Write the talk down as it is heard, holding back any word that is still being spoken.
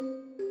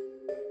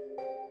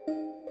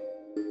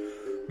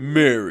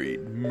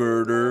married,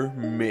 murder,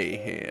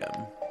 mayhem.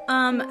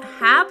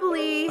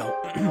 Happily.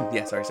 Oh,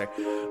 yeah, sorry.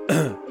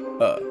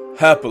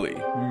 Happily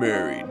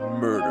married,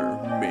 murder,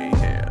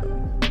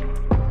 mayhem.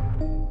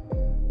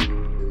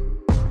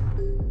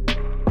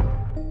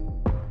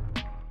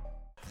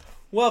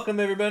 Welcome,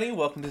 everybody.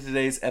 Welcome to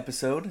today's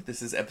episode.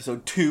 This is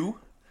episode 2.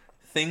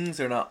 Things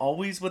are not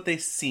always what they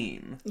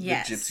seem.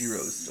 Yes. The Gypsy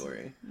Rose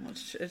story.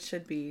 It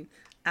should be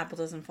apple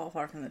doesn't fall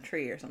far from the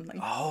tree or something.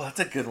 Oh,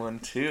 that's a good one,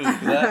 too.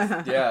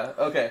 Yeah,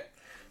 okay.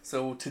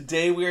 So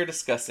today we are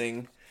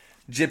discussing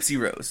Gypsy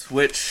Rose,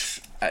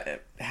 which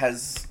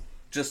has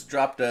just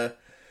dropped a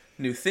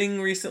new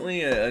thing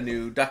recently, a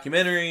new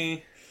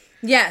documentary.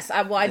 Yes,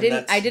 I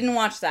didn't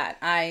watch that.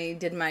 I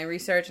did my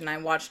research and I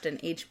watched an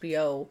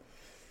HBO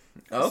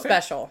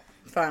special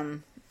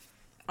from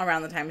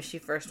around the time she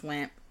first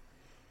went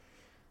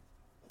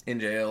in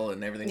jail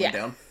and everything went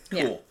down. Cool.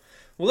 Yeah.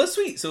 Well, that's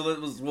sweet. So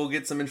we'll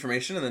get some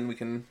information and then we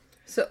can...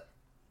 So,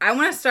 I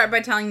want to start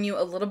by telling you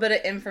a little bit of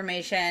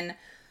information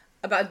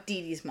about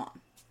Dee Dee's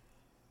mom.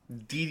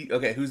 Dee Dee...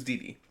 Okay, who's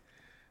Dee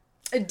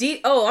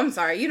Dee? Oh, I'm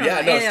sorry. You don't know.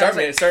 Yeah,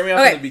 no, start me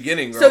off from the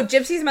beginning, bro. So,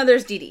 Gypsy's mother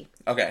is Dee Dee.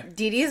 Okay.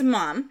 Dee Dee's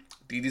mom.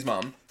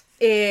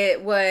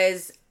 It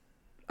was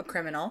a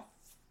criminal.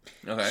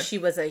 Okay. She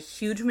was a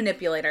huge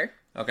manipulator.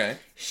 Okay.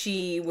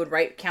 She would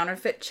write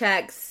counterfeit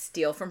checks,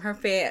 steal from her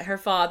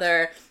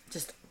father,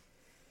 just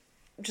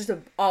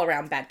an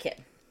all-around bad kid.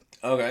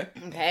 Okay.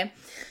 Okay.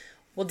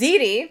 Well, Dee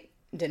Dee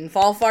didn't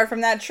fall far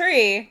from that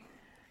tree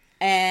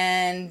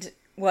and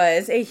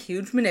was a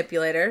huge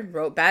manipulator,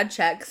 wrote bad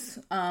checks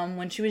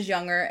when she was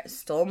younger,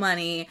 stole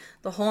money,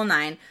 the whole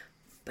nine,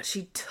 but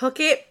she took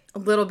it a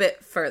little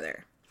bit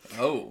further.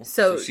 Oh,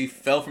 so she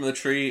fell from the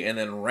tree and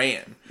then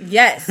ran.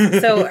 Yes.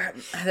 So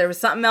there was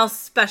something else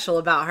special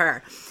about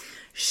her.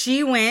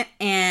 She went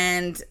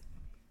and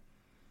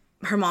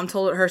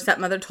her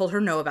stepmother told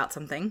her no about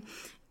something,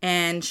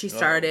 and she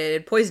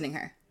started poisoning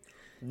her.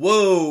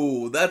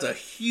 Whoa, that's a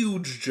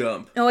huge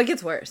jump. Oh, it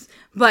gets worse.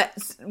 But,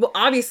 well,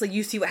 obviously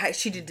you see what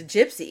she did to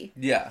Gypsy.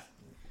 Yeah.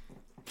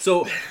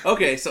 So,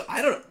 okay, so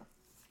I don't know.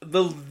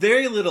 The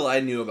very little I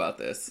knew about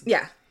this.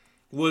 Yeah.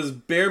 Was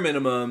bare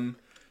minimum...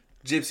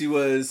 Gypsy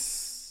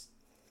was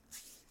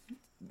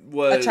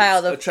a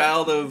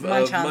child of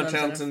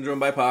Munchausen syndrome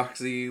by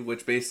proxy,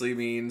 which basically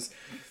means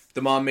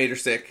the mom made her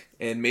sick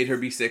and made her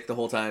be sick the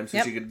whole time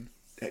so she could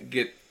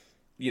get,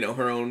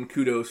 her own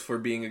kudos for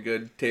being a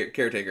good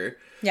caretaker.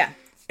 Yeah.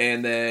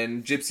 And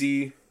then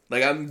Gypsy,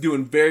 I'm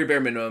doing very bare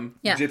minimum.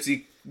 Yeah.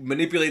 Gypsy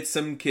manipulates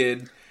some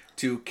kid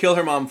to kill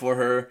her mom for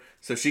her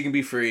so she can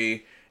be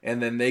free,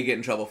 and then they get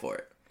in trouble for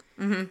it.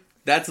 Mm-hmm.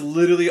 That's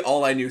literally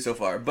all I knew so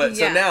far. But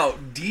so now,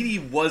 Dee Dee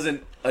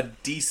wasn't a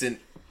decent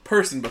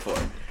person before.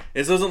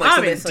 This wasn't like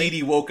something Dee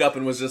Dee woke up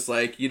and was just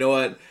like, you know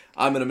what,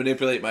 I'm going to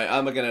manipulate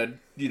I'm going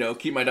to,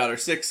 keep my daughter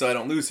sick so I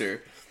don't lose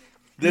her.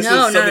 This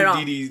was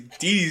something Dee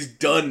Dee's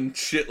done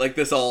shit like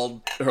this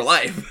all her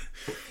life.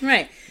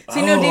 Right. So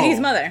you know Dee Dee's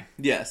mother.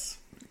 Yes.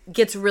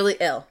 Gets really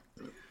ill.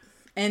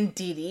 And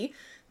Dee Dee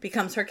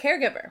becomes her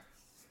caregiver.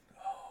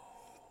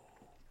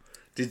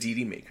 Did Dee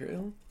Dee make her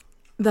ill?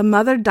 The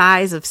mother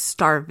dies of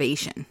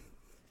starvation.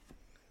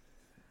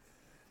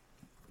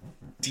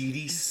 Dee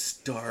Dee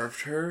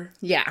starved her?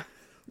 Yeah.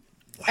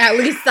 Wow. At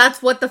least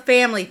that's what the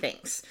family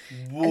thinks.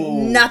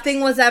 Whoa. Nothing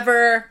was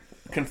ever...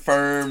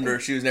 confirmed, or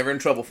she was never in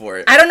trouble for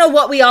it. I don't know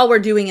what we all were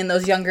doing in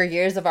those younger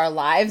years of our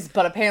lives,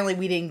 but apparently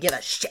we didn't give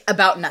a shit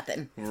about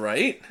nothing.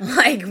 Right?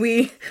 I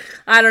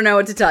don't know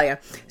what to tell you.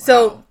 Wow.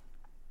 So,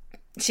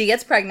 she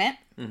gets pregnant.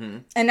 Mm-hmm.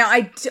 And now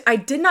I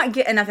did not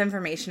get enough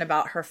information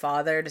about her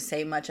father to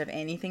say much of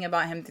anything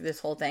about him through this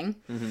whole thing.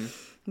 Mm-hmm.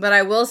 But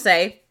I will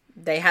say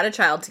they had a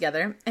child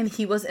together and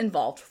he was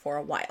involved for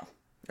a while.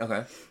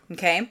 Okay.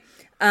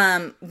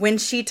 When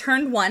she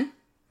turned 1,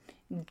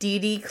 Dee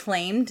Dee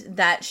claimed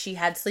that she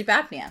had sleep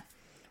apnea.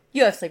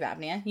 You have sleep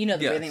apnea. You know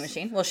the breathing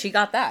machine. Well, she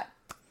got that.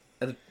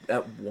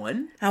 At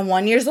 1? At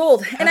 1 years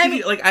old. And I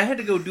mean, I had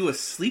to go do a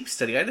sleep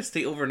study. I had to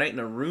stay overnight in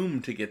a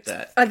room to get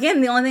that. Again,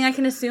 the only thing I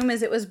can assume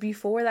is it was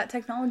before that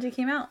technology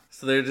came out.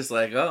 So they're just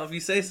like, oh, if you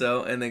say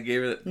so, and they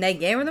gave her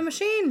the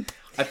machine.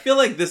 I feel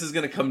like this is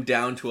going to come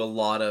down to a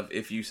lot of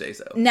if you say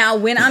so. Now,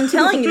 when I'm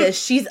telling you this,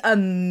 she's a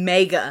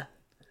mega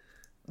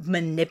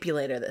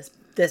manipulator. This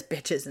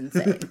bitch is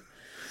insane.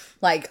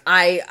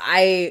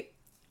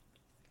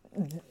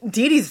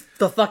 Dee Dee's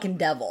the fucking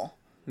devil.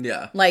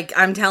 Yeah.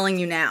 I'm telling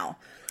you now.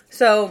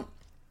 So,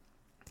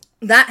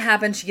 that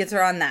happened. She gets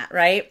her on that,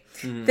 right?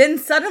 Mm-hmm. Then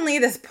suddenly,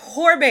 this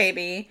poor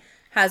baby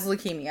has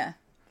leukemia.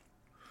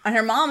 And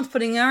her mom's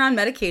putting her on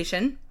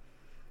medication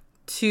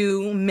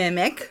to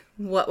mimic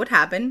what would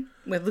happen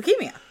with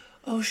leukemia.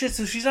 Oh, shit.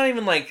 So, she's not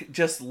even,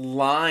 just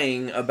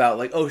lying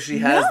about, she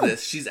has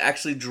this. She's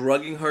actually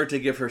drugging her to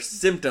give her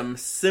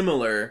symptoms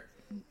similar.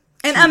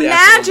 And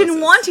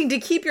imagine wanting to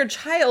keep your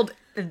child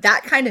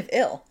that kind of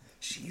ill.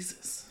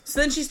 Jesus.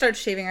 So then she starts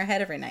shaving her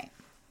head every night.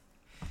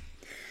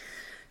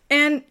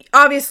 And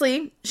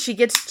obviously, she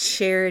gets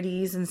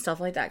charities and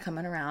stuff like that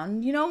coming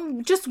around. You know,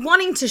 just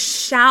wanting to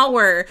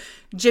shower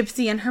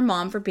Gypsy and her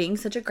mom for being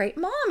such a great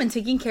mom and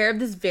taking care of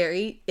this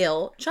very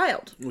ill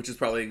child. Which is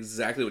probably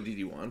exactly what Dee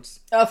Dee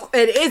wants.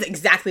 It is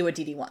exactly what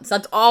Dee Dee wants.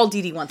 That's all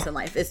Dee Dee wants in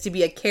life, is to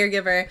be a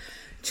caregiver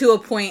to a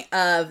point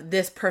of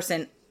this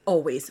person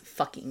always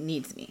fucking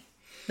needs me.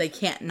 They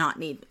can't not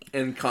need me.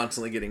 And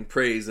constantly getting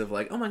praise of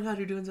like, oh my God,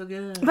 you're doing so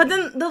good. But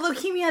then the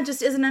leukemia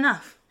just isn't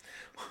enough.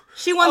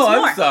 She wants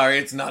more. I'm sorry,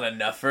 it's not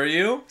enough for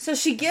you. So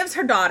she gives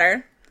her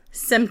daughter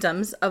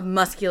symptoms of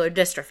muscular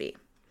dystrophy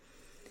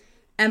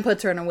and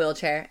puts her in a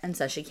wheelchair and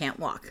says she can't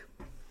walk.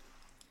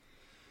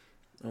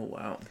 Oh,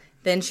 wow.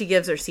 Then she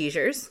gives her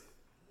seizures.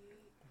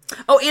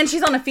 Oh, and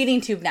she's on a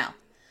feeding tube now.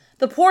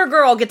 The poor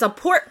girl gets a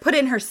port put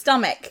in her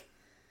stomach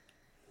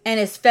and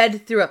is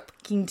fed through a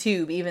fucking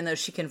tube, even though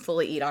she can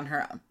fully eat on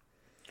her own.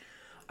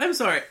 I'm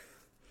sorry.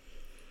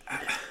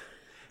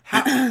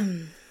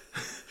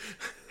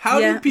 How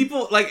do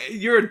people, like,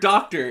 you're a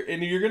doctor,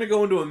 and you're going to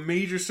go into a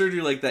major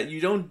surgery like that, you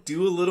don't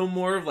do a little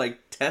more of, like,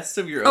 tests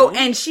of your own? Oh,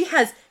 and she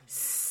has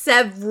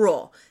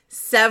several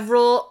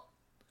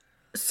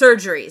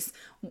surgeries.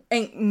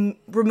 And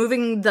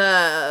removing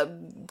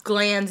the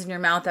glands in your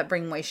mouth that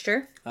bring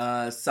moisture.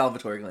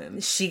 Salivatory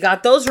glands. She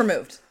got those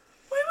removed.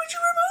 Why would you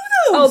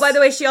remove those? Oh, by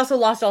the way, she also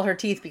lost all her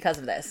teeth because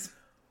of this.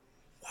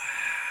 Wow.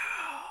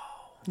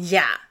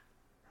 Yeah.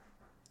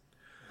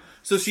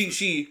 So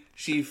she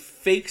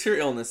fakes her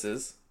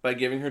illnesses by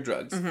giving her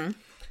drugs. Mm-hmm.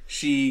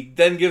 She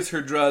then gives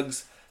her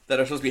drugs that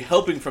are supposed to be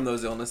helping from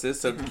those illnesses,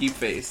 so to keep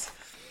face.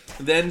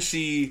 Then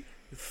she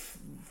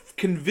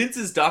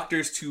convinces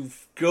doctors to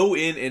go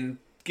in and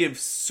give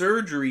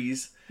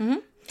surgeries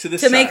to this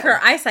child. Make her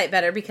eyesight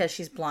better because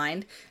she's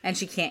blind and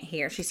she can't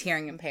hear. She's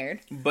hearing impaired.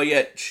 But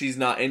yet she's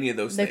not any of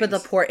those things. They put the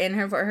port in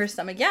her for her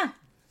stomach. Yeah.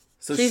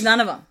 So she's none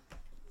of them.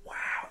 Wow.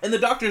 And the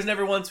doctors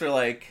never once were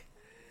like,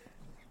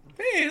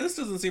 hey, this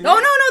doesn't seem right. Oh,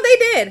 no, they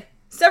did.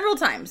 Several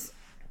times.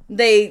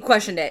 They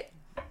questioned it.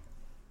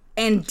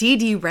 And Dee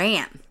Dee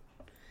ran.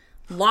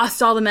 Lost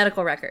all the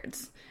medical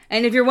records.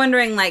 And if you're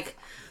wondering, like,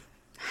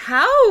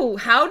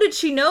 how did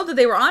she know that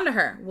they were onto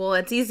her? Well,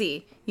 it's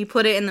easy. You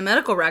put it in the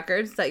medical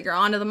records that you're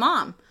onto the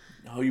mom.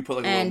 Oh, you put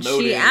like a little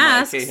note in,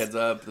 like, hey, heads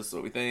up, this is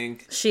what we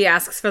think. She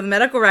asks for the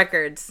medical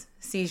records.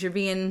 Sees you're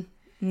being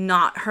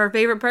not her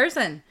favorite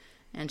person.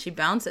 And she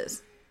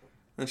bounces.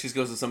 Then she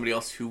goes to somebody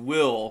else who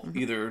will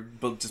either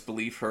just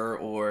believe her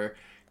or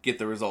get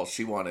the results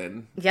she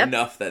wanted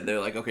enough that they're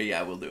like, okay,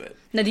 yeah, we'll do it.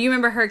 Now, do you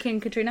remember Hurricane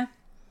Katrina?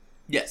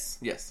 Yes.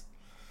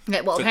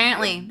 Okay, well,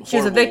 apparently, she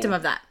was a victim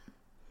of that.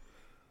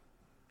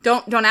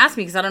 Don't ask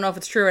me because I don't know if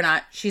it's true or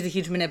not. She's a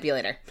huge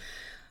manipulator.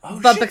 Oh,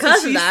 but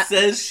because of that... She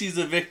says she's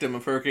a victim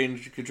of Hurricane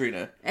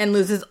Katrina. And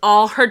loses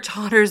all her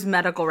daughter's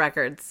medical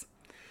records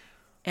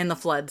in the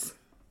floods.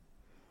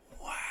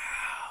 Wow.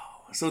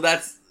 So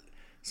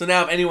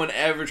now if anyone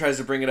ever tries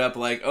to bring it up,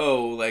 like,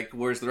 oh, like,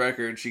 where's the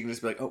record? She can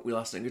just be like, oh, we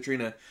lost it in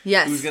Katrina.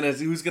 Yes.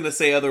 Who's gonna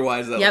say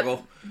otherwise at that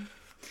level?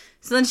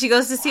 So then she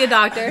goes to see a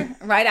doctor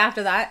right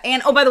after that.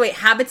 And, oh, by the way,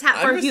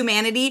 Habitat for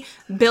Humanity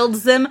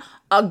builds them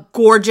a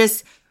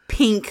gorgeous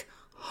pink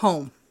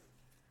home.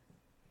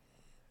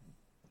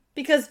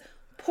 Because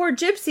poor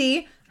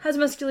Gypsy has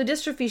muscular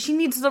dystrophy. She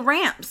needs the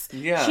ramps.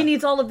 Yeah. She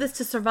needs all of this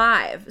to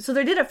survive. So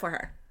they did it for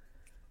her.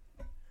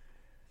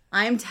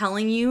 I'm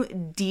telling you,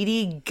 Dee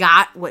Dee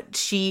got what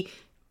she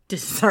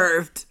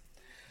deserved.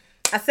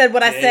 I said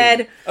what I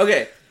said.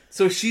 Okay,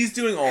 so she's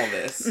doing all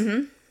this.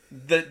 Mm-hmm.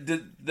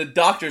 The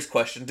doctor's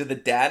question. Did the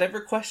dad ever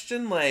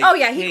question, like... Oh,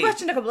 yeah, he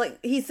questioned a couple... Like,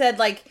 he said,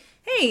 like,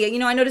 hey, you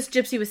know, I noticed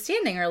Gypsy was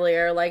standing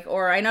earlier, like,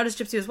 or I noticed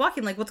Gypsy was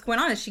walking, like, what's going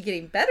on? Is she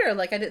getting better?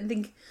 Like, I didn't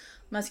think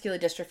muscular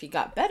dystrophy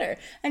got better.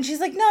 And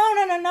she's like, no,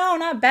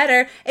 not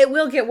better. It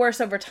will get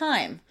worse over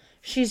time.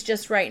 She's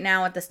just right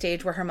now at the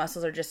stage where her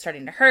muscles are just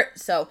starting to hurt,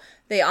 so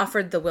they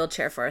offered the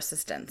wheelchair for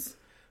assistance.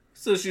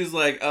 So she's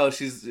like, oh,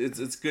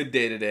 it's good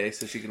day today,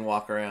 so she can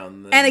walk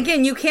around. And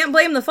again, you can't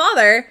blame the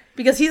father,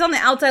 because he's on the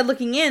outside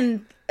looking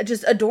in,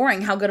 just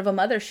adoring how good of a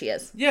mother she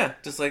is. Yeah,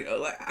 just like,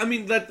 I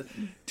mean, that.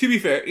 To be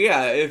fair,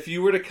 yeah, if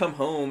you were to come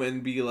home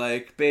and be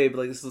like, babe,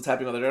 like, this is what's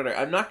happening with our daughter,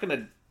 I'm not going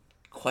to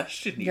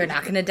question you. You're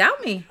not going to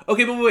doubt me.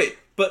 Okay, but wait,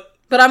 but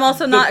I'm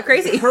also not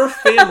crazy. Her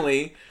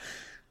family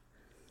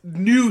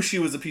knew she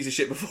was a piece of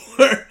shit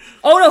before.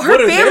 Oh, no,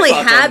 her family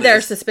had their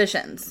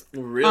suspicions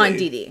on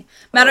Dee Dee.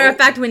 Matter of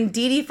fact, when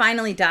Dee Dee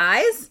finally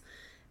dies,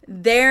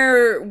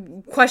 their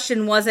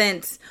question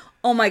wasn't,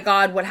 oh my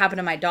God, what happened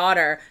to my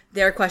daughter?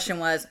 Their question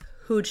was,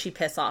 who'd she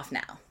piss off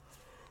now?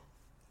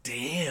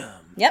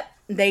 Damn. Yep.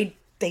 They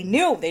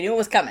knew. They knew it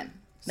was coming.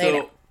 They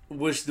knew.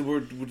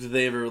 Did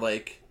they ever,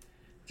 like...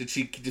 Did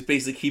she just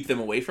basically keep them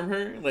away from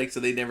her? Like, so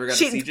they never got to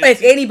see Gypsy?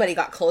 If anybody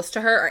got close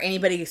to her or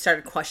anybody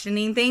started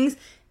questioning things,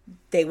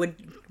 they would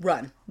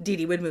run. Dee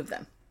Dee would move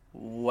them.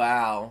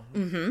 Wow.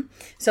 Mm-hmm.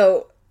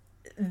 So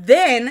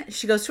then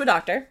she goes to a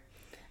doctor.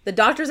 The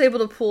doctor's able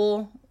to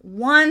pull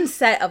one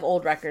set of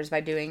old records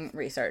by doing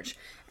research.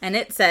 And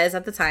it says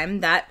at the time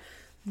that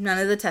none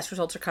of the test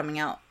results are coming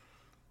out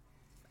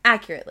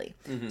accurately.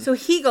 So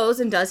he goes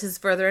and does his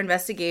further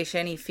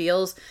investigation. He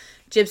feels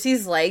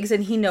Gypsy's legs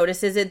and he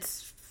notices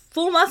it's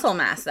full muscle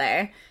mass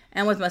there.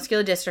 And with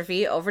muscular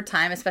dystrophy, over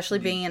time, especially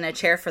being in a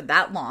chair for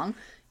that long,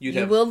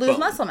 you will lose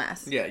muscle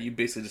mass. Yeah, you'd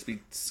basically just be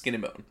skin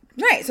and bone.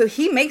 Right, so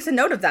he makes a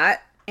note of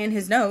that in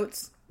his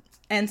notes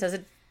and says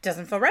it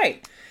doesn't feel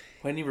right.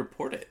 Why didn't he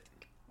report it?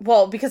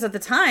 Well, because at the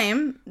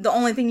time, the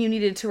only thing you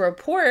needed to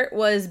report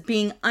was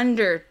being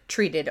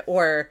undertreated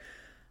or,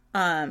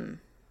 like,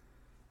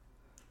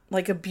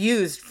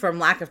 abused from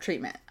lack of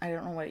treatment. I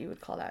don't know what you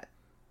would call that.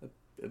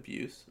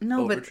 Abuse?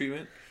 No,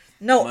 Overtreatment?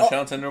 No.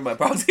 Munchausen syndrome by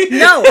proxy?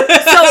 No.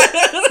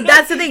 So,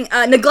 that's the thing.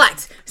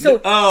 Neglect. So,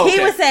 okay. He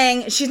was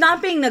saying, she's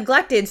not being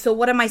neglected, so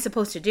what am I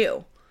supposed to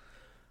do?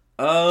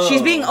 Oh.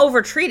 She's being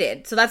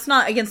overtreated, so that's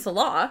not against the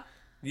law.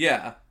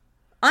 Yeah.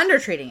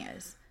 Undertreating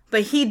is.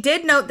 But he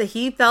did note that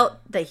he felt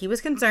that he was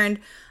concerned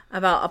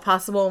about a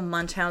possible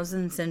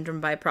Munchausen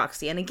syndrome by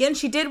proxy. And again,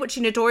 she did what she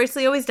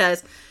notoriously always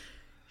does.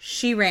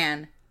 She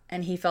ran,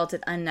 and he felt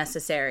it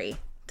unnecessary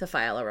to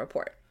file a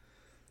report.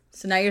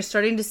 So now you're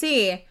starting to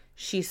see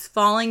she's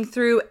falling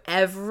through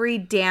every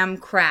damn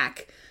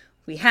crack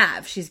we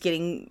have. She's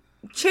getting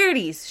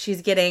charities.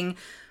 She's getting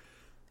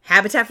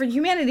Habitat for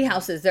Humanity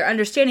houses. They're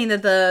understanding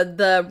that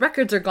the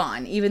records are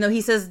gone, even though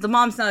he says the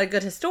mom's not a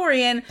good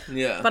historian.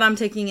 Yeah. But I'm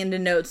taking into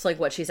notes like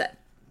what she said.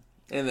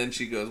 And then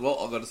she goes, well,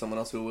 I'll go to someone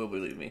else who will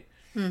believe me.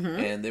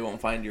 And they won't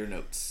find your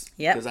notes.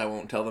 Yep. Because I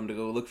won't tell them to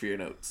go look for your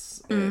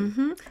notes.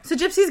 And So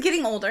Gypsy's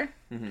getting older,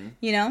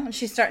 you know, and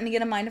she's starting to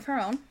get a mind of her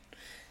own.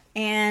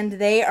 And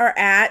they are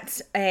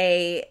at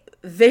a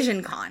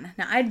Vision Con.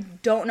 Now, I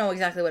don't know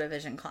exactly what a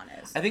Vision Con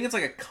is. I think it's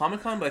like a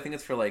Comic-Con, but I think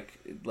it's for like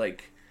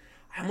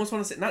I almost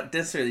want to say, not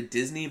necessarily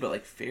Disney, but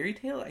like fairy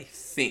tale, I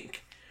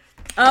think.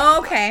 Oh,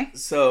 okay.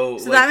 So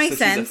that makes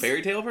sense. She's a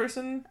fairy tale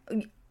person?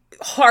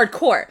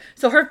 Hardcore.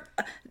 So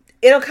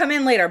it'll come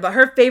in later, but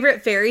her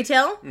favorite fairy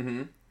tale,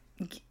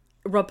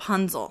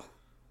 Rapunzel.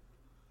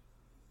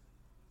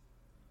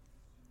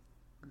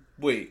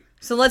 Wait.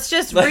 So let's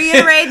just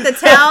reiterate the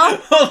tale.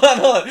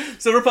 Hold on.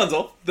 So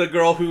Rapunzel, the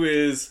girl who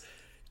is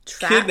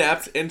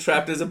kidnapped and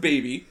trapped as a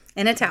baby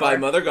in a tower by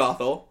Mother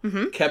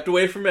Gothel, kept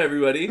away from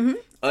everybody,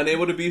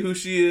 unable to be who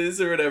she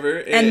is or whatever.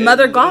 And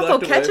Mother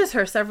Gothel catches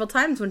her several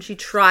times when she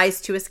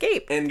tries to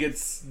escape. And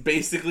gets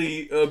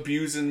basically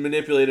abused and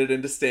manipulated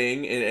into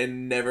staying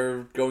and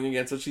never going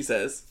against what she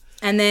says.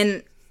 And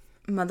then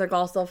Mother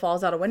Gothel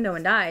falls out a window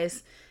and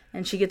dies.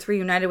 And she gets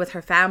reunited with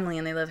her family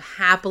and they live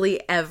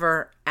happily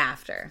ever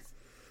after.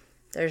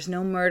 There's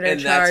no murder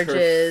charges.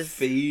 That's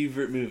her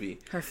favorite movie.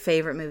 Her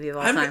favorite movie of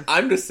all time.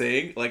 I'm just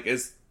saying, like,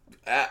 as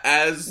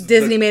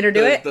Disney made her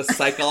do it? The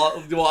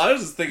well, I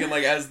was just thinking,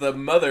 like, as the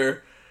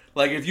mother,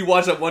 like, if you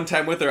watch that one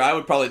time with her, I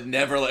would probably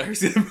never let her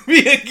see the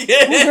movie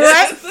again.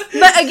 Right?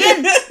 But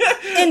again,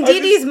 in Dee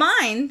Dee's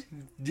mind,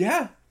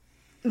 yeah,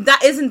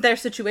 that isn't their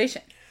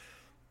situation.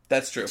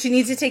 That's true. She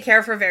needs to take care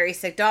of her very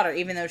sick daughter,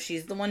 even though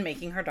she's the one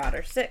making her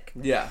daughter sick.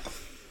 Yeah.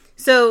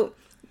 So,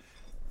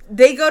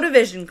 they go to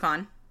Vision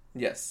Con.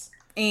 Yes.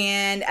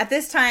 And at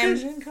this time,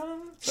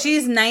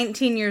 she's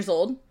 19 years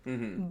old,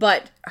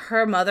 but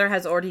her mother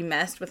has already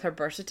messed with her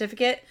birth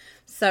certificate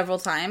several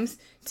times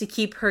to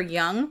keep her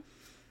young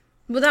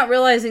without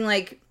realizing,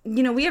 like,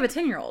 you know, we have a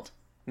 10-year-old.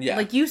 Yeah.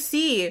 Like, you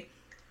see,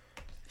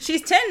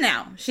 she's 10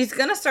 now. She's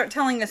going to start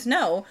telling us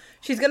no.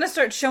 She's going to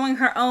start showing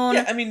her own...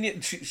 Yeah, I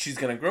mean, she's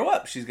going to grow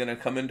up. She's going to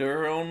come into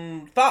her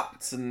own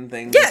thoughts and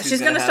things. Yeah,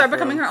 she's going to start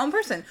becoming her own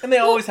person. And they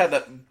always have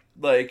that,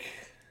 like...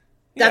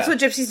 That's what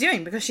Gypsy's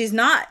doing, because she's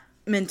not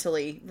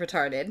mentally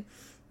retarded,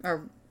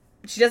 or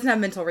she doesn't have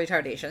mental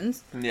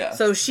retardations. Yeah.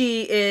 So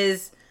she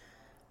is,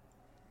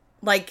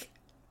 like,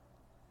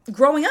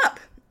 growing up.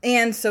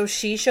 And so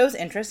she shows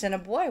interest in a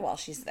boy while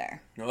she's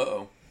there.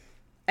 Uh-oh.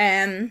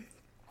 And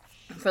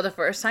for the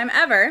first time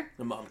ever...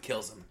 The mom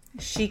kills him.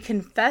 She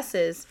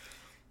confesses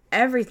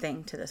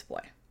everything to this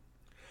boy.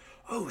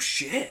 Oh,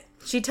 shit.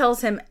 She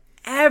tells him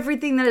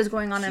everything that is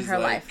going on in her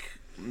life.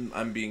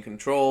 I'm being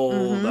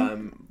controlled.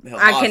 I'm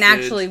held I hostage. can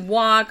actually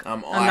walk.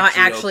 I'm not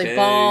actually okay.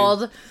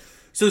 bald.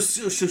 So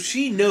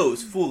she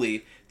knows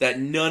fully that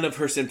none of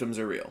her symptoms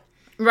are real.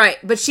 Right,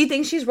 but she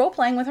thinks she's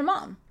role-playing with her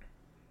mom.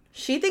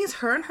 She thinks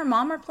her and her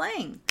mom are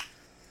playing.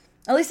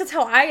 At least that's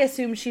how I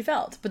assumed she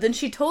felt. But then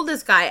she told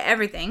this guy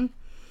everything,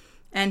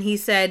 and he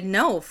said,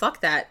 no,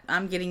 fuck that.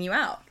 I'm getting you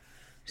out.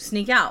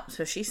 Sneak out.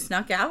 So she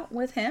snuck out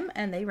with him,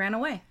 and they ran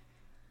away.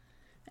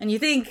 And you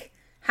think...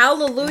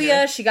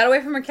 Hallelujah, she got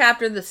away from her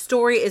captor. The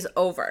story is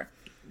over.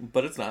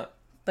 But it's not.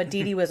 But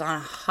Dee Dee was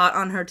hot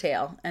on her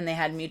tail. And they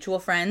had mutual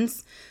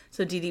friends.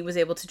 So Dee Dee was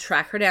able to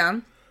track her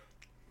down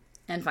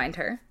and find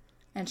her.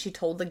 And she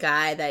told the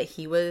guy that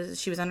she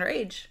was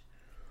underage.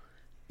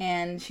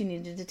 And she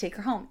needed to take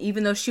her home.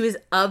 Even though she was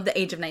of the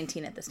age of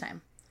 19 at this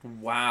time.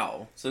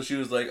 Wow. So she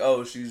was like,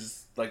 oh,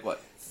 she's like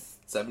what?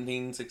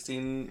 17,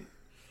 16?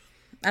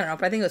 I don't know,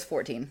 but I think it was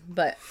 14.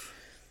 But...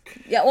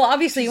 yeah, well,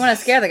 obviously you want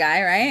to scare the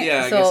guy, right?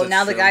 Yeah, I so guess that's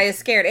now true. the guy is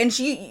scared. And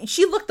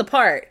she looked the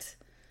part.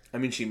 I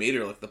mean, she made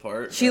her look the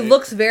part. She right?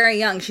 looks very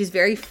young. She's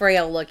very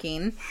frail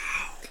looking.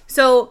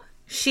 So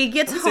She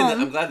gets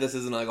home. I'm glad this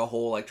isn't like a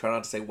whole like try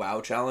not to say wow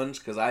challenge,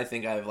 because I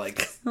think I've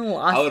like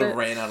Lost I would have it.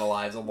 ran out of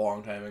lives a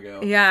long time ago.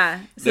 Yeah,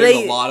 so there's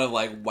a lot of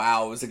like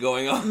wows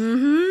going on.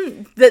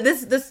 Mm-hmm.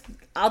 This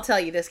I'll tell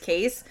you, this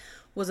case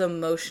was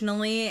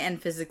emotionally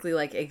and physically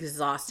like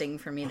exhausting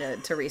for me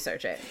to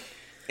research it.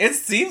 It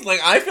seems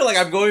like I feel like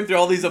I'm going through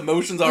all these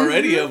emotions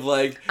already of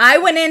like... I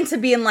went into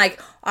being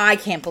like, I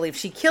can't believe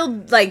she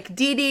killed like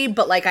Dee Dee,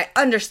 but like I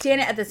understand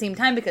it at the same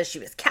time because she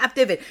was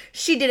captive and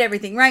she did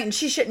everything right and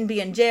she shouldn't be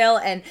in jail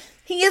and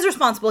he is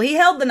responsible. He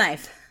held the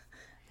knife.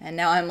 And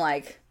now I'm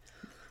like,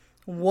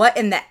 what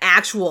in the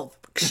actual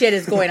shit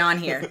is going on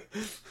here?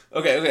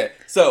 Okay.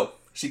 So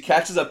she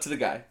catches up to the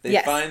guy. They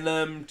Yes. find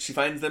them. She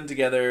finds them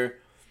together.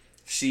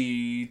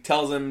 She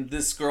tells him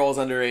this girl's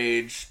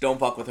underage. Don't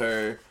fuck with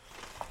her.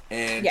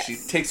 And Yes. she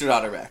takes her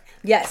daughter back.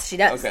 Yes, she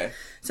does. Okay.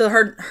 So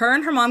her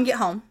and her mom get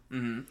home.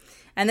 Mm-hmm.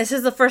 And this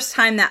is the first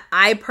time that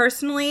I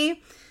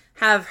personally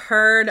have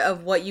heard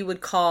of what you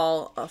would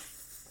call a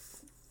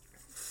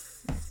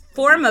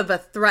form of a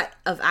threat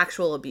of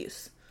actual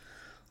abuse.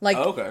 Like,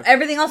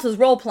 everything else is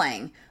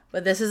role-playing,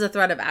 but this is a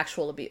threat of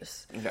actual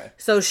abuse. Okay.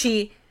 So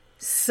she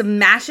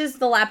smashes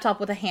the laptop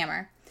with a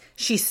hammer.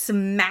 She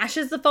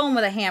smashes the phone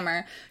with a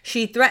hammer.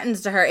 She threatens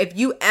to her, if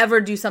you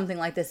ever do something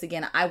like this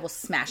again, I will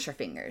smash your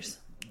fingers.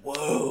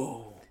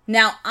 Whoa.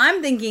 Now,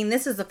 I'm thinking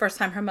this is the first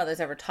time her mother's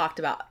ever talked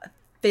about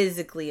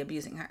physically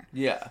abusing her.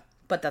 Yeah.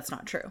 But that's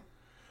not true.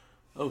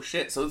 Oh,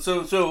 shit.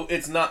 So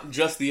it's not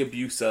just the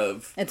abuse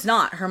of... It's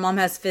not. Her mom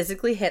has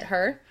physically hit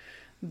her.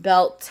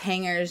 Belts,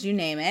 hangers, you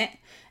name it.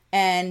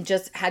 And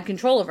just had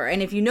control of her.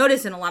 And if you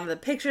notice in a lot of the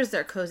pictures,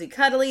 they're cozy,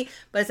 cuddly.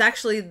 But it's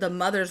actually the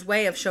mother's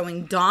way of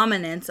showing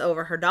dominance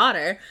over her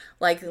daughter.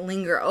 Like,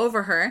 linger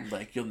over her.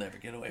 Like, you'll never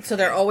get away from So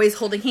they're always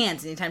holding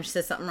hands. Anytime she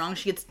says something wrong,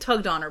 she gets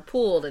tugged on or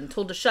pulled and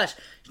told to shush.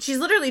 She's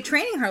literally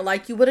training her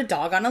like you would a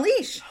dog on a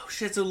leash. Oh,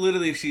 shit. So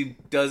literally, if she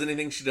does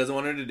anything she doesn't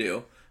want her to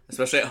do,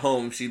 especially at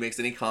home, she makes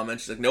any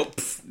comments, she's like, nope,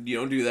 you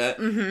don't do that.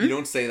 Mm-hmm. You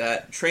don't say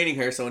that. Training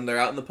her so when they're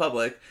out in the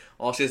public,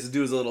 all she has to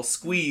do is a little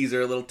squeeze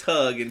or a little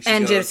tug, and she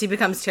goes, Gypsy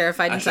becomes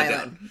terrified and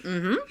silent.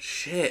 Mm-hmm.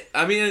 Shit.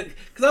 I mean,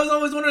 because I was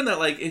always wondering that,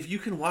 like, if you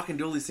can walk and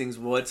do all these things,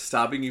 what's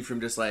stopping you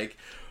from just, like,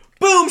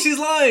 boom, she's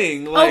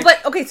lying? Like, oh,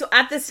 but, okay, so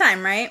at this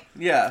time, right?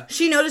 Yeah.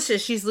 She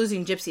notices she's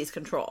losing Gypsy's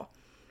control.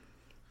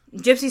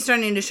 Gypsy's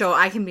starting to show,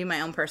 I can be my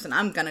own person.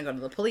 I'm gonna go to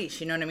the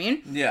police, you know what I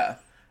mean? Yeah.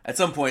 At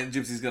some point,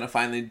 Gypsy's gonna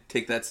finally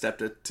take that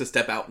step to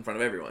step out in front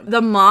of everyone. The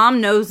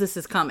mom knows this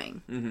is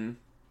coming.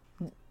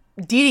 Mm-hmm.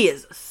 Dee Dee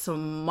is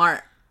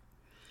smart.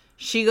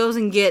 She goes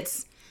and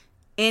gets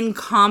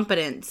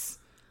incompetence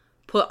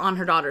put on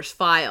her daughter's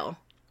file,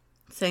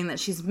 saying that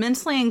she's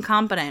mentally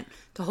incompetent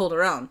to hold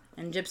her own.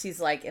 And Gypsy's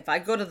like, if I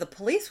go to the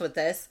police with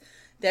this,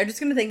 they're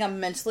just going to think I'm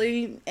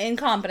mentally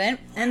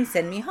incompetent and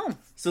send me home.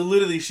 So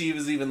literally, she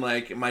was even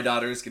like, my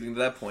daughter's getting to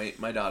that point.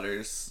 My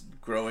daughter's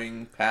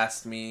growing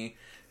past me.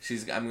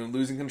 I'm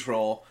losing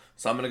control.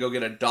 So I'm going to go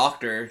get a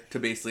doctor to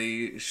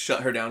basically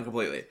shut her down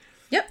completely.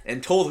 Yep.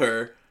 And told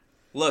her,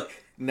 look,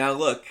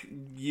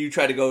 you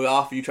try to go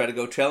off, you try to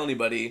go tell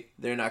anybody,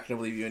 they're not going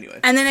to believe you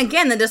anyway. And then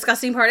again, the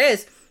disgusting part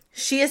is,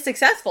 she is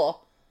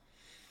successful.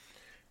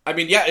 I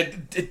mean, yeah,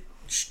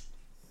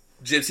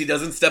 Gypsy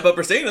doesn't step up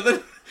or say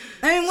nothing.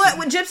 I mean, what?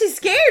 When Gypsy's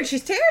scared,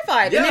 she's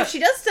terrified. Yeah. And if she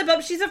does step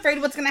up, she's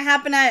afraid what's going to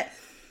happen at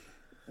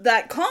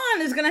that con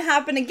is going to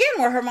happen again,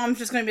 where her mom's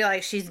just going to be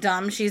like, she's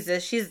dumb, she's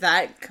this, she's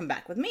that, come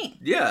back with me.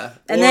 Yeah.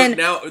 And or then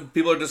now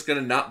people are just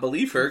going to not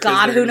believe her.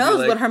 God, who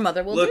knows what her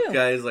mother will do. Look,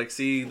 guys, like,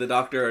 see, the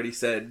doctor already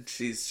said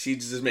she's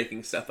just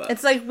making stuff up.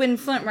 It's like when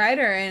Flint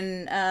Rider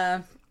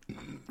and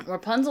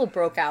Rapunzel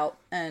broke out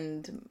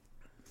and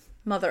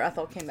Mother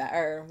Ethel came back,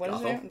 or what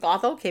is it?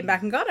 Gothel came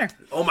back and got her.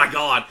 Oh my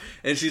God.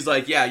 And she's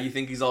like, yeah, you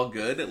think he's all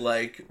good?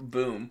 Like,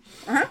 boom.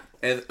 Uh-huh.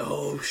 And,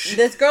 oh, shit.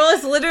 This girl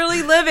is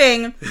literally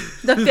living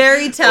the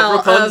fairy tale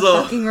of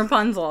fucking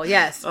Rapunzel.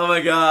 Yes. Oh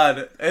my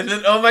God. And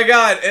then, oh my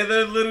God. And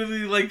then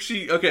literally, like,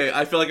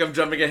 I feel like I'm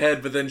jumping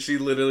ahead, but then she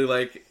literally,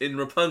 like, in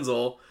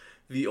Rapunzel,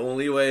 the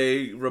only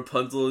way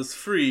Rapunzel is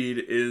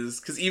freed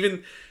is, because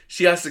even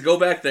she has to go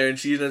back there and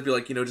she has to be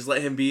like, just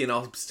let him be and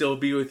I'll still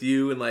be with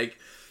you. And, like,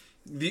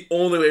 the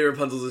only way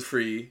Rapunzel is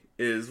free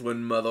is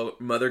when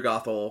Mother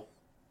Gothel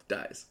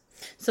dies.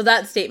 So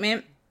that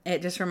statement,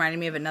 it just reminded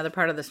me of another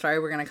part of the story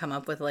we're going to come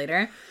up with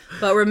later.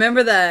 But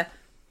remember the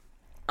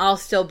I'll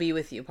still be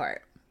with you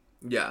part.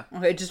 Yeah.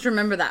 Okay, just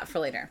remember that for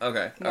later.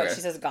 Okay. What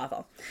she says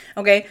Gothel.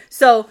 Okay,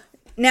 so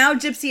now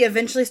Gypsy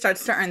eventually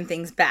starts to earn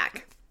things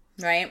back,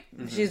 right?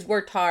 Mm-hmm. She's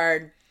worked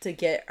hard to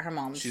get her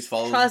mom's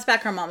trust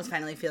back. Her mom's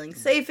finally feeling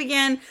safe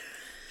again.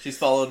 She's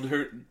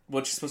followed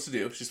what she's supposed to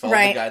do. She's followed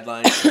the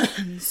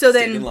guidelines. So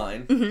then, stayed in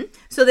line. Mm-hmm.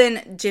 So then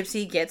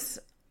Gypsy gets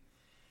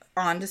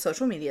onto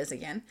social medias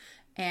again,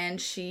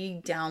 and she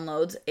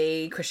downloads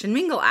a Christian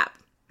Mingle app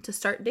to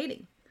start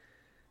dating.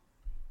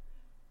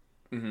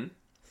 Mm-hmm.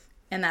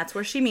 And that's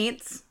where she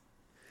meets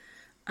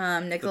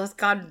Nicholas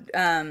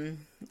Godejohn?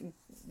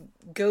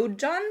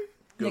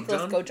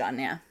 Nicholas Godejohn,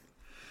 yeah.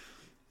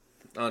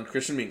 On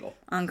Christian Mingle.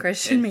 On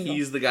Christian Mingle.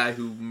 He's the guy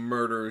who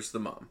murders the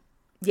mom.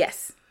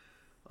 Yes.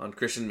 on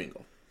Christian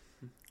Mingle.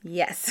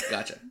 Yes.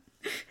 Gotcha.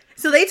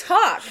 So they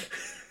talk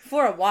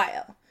for a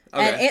while.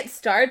 Okay. And it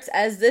starts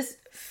as this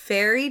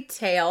fairy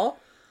tale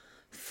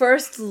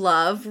first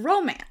love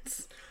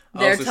romance.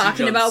 They're so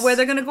talking about where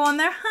they're going to go on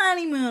their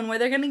honeymoon, where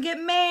they're going to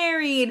get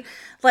married.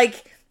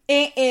 Like,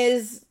 it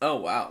is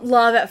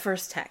love at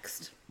first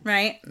text,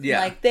 right? Yeah.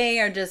 Like, they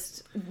are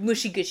just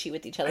mushy-gushy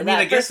with each other. I mean,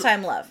 I guess first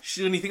time love.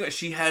 When you think about it,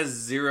 she has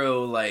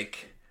zero,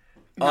 like,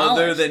 knowledge.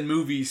 Other than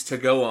movies to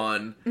go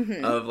on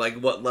of, like,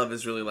 what love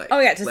is really like. Oh,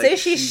 yeah. To like, say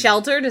she's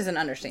sheltered is an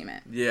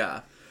understatement.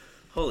 Yeah.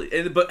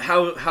 Holy. But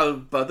how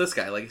about this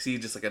guy? Like, is he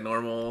just, like, a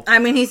normal... I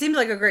mean, he seems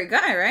like a great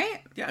guy,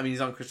 right? Yeah, I mean,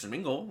 he's on Christian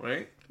Mingle,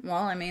 right?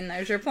 Well, I mean,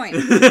 there's your point.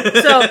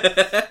 So,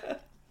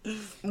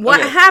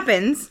 what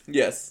happens...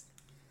 Yes.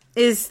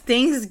 ...is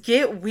things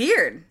get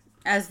weird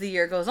as the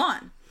year goes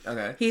on.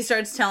 Okay. He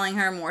starts telling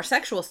her more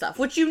sexual stuff,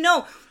 which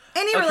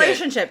any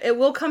relationship, it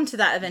will come to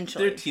that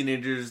eventually. They're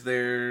teenagers,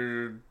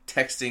 they're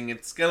texting,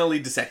 it's gonna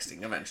lead to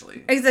sexting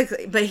eventually.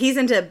 Exactly, but he's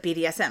into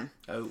BDSM.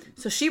 Oh.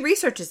 So she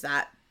researches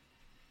that,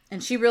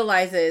 and she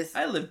realizes...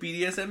 I live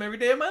BDSM every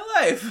day of my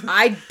life.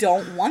 I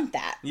don't want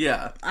that.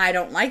 Yeah. I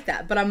don't like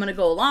that, but I'm gonna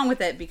go along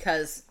with it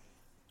because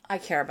I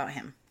care about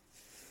him.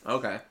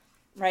 Okay.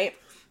 Right?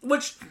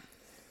 Which...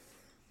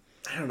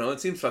 I don't know, it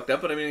seems fucked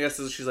up, but I mean, I guess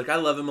she's like, I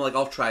love him, like,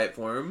 I'll try it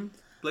for him.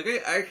 Like,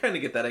 I kind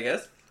of get that, I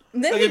guess.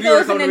 Then like, he if you were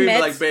goes and coming to me and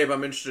admits... be like, babe,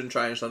 I'm interested in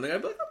trying something,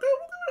 I'd be like, okay, we'll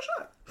give it a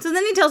shot. So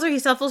then he tells her he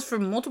suffers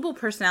from multiple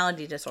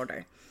personality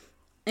disorder.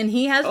 And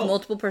he has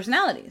multiple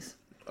personalities.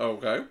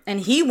 Okay.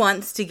 And he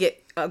wants to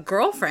get a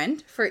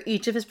girlfriend for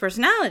each of his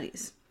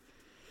personalities.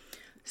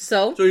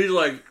 So he's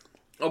like,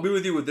 I'll be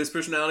with you with this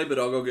personality, but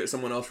I'll go get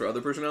someone else for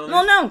other personalities?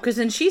 Well, no, because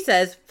then she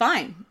says,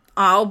 fine,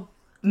 I'll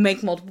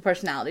make multiple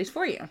personalities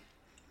for you.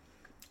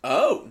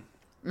 Oh.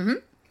 Mm-hmm.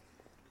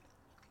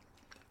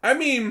 I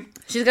mean...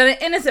 She's got an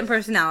innocent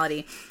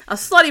personality, a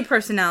slutty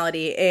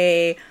personality,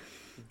 a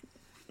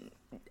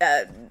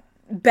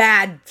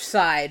bad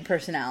side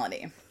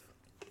personality.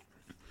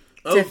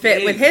 To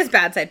fit with his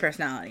bad side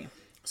personality.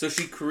 So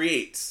she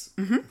creates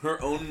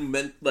her own...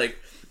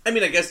 I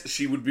mean, I guess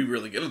she would be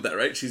really good at that,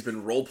 right? She's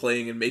been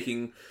role-playing and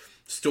making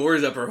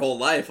stories up her whole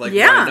life. Like,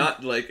 why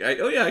not? Like,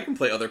 I can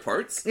play other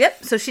parts.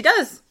 Yep, so she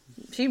does.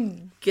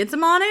 She gets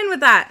him on in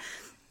with that.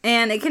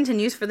 And it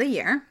continues for the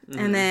year. Mm-hmm.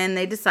 And then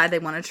they decide they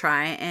want to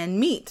try and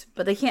meet.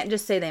 But they can't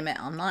just say they met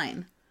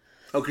online.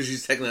 Oh, because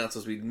she's technically not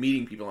supposed to be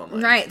meeting people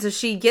online. Right, so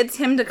she gets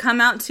him to come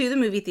out to the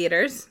movie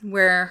theaters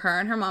where her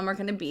and her mom are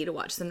going to be to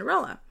watch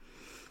Cinderella.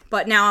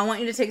 But now I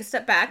want you to take a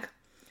step back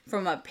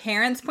from a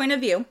parent's point of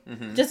view.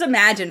 Mm-hmm. Just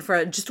imagine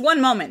for just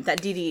one moment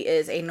that Dee Dee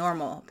is a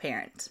normal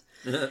parent.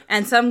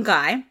 And some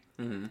guy,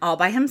 all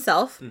by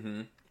himself,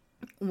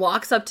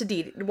 walks up to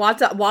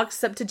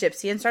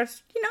Gypsy and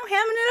starts, hamming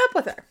it up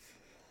with her.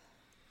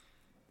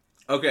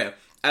 Okay,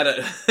 at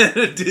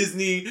a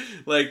Disney,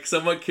 like,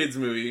 somewhat kids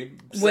movie.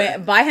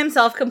 By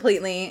himself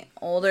completely,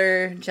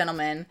 older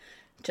gentleman,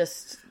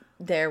 just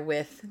there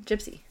with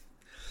Gypsy.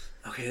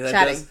 Okay, that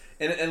chatting. does...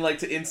 And like,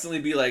 to instantly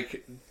be,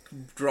 like,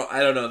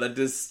 I don't know, that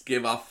does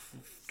give off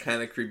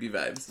kind of creepy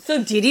vibes.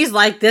 So Dee Dee's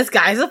like, this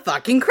guy's a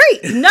fucking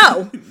creep.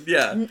 No.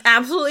 Yeah.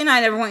 Absolutely not.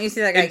 I never want you to see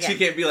that guy again. She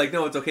can't be like,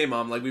 no, it's okay,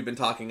 Mom. Like, we've been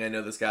talking. I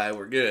know this guy.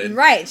 We're good.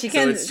 Right. She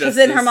can, because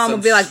then her mom will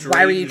be like,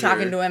 why were you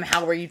talking to him?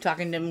 How were you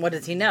talking to him? What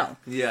does he know?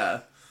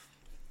 Yeah.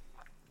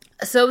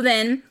 So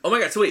then... Oh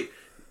my god, so wait.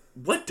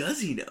 What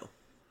does he know?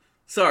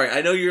 Sorry,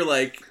 I know you're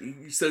like...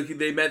 So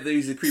they met that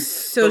he's a creep.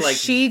 So like,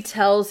 she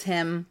tells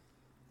him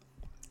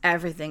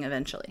everything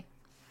eventually.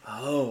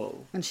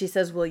 Oh. And she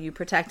says, will you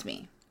protect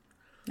me?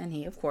 And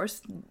he, of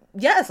course,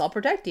 yes, I'll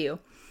protect you.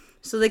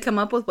 So they come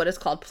up with what is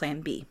called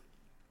Plan B.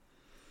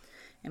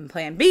 And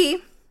Plan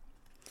B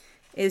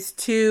is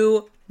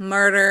to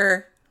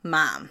murder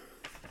Mom.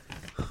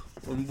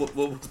 What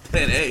was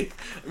Plan A?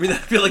 I mean, I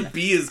feel like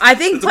B is... I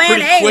think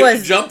Plan A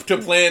was... jump to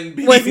Plan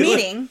B. Was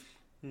meeting,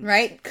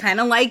 right? Kind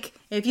of like,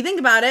 if you think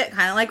about it,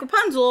 kind of like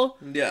Rapunzel.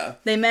 Yeah.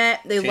 They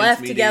met, they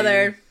left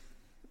together.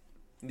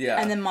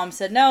 Yeah. And then Mom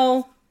said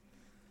no.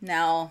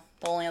 Now...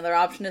 the only other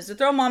option is to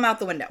throw Mom out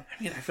the window.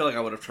 I mean, I feel like I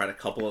would have tried a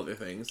couple other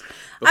things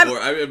before.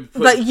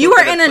 But you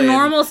are in a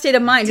normal state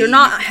of mind. You're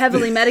not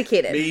heavily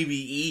medicated. Maybe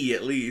E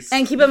at least.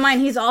 And keep in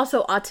mind, he's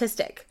also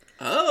autistic.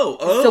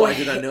 Oh, so I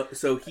did not know.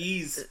 So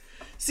he's...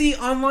 See,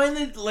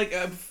 online, like,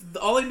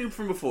 all I knew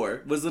from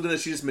before was literally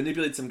that she just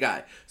manipulated some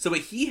guy. So, but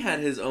he had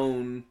his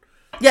own...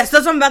 Yes,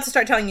 that's what I'm about to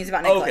start telling you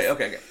about Nicholas.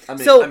 Okay. I'm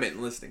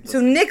listening.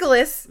 So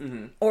Nicholas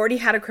already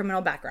had a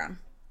criminal background.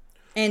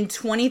 In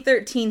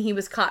 2013, he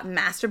was caught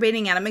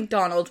masturbating at a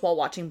McDonald's while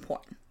watching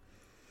porn.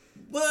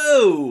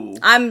 Whoa!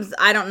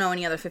 I don't know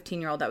any other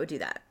 15-year-old that would do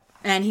that.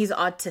 And he's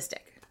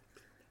autistic.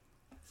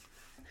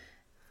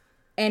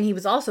 And he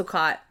was also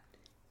caught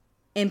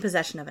in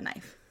possession of a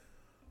knife.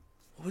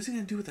 What was he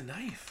going to do with a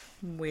knife?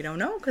 We don't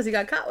know, because he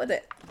got caught with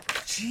it.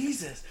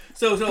 Jesus.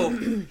 So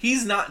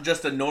he's not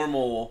just a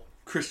normal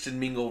Christian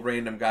Mingle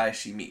random guy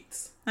she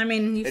meets. I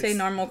mean, say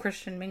normal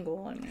Christian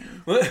Mingle. I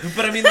mean...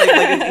 But I mean,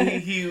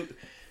 like he...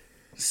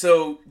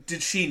 So,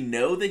 did she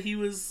know that he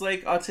was,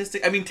 like,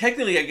 autistic? I mean,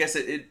 technically, I guess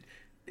it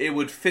it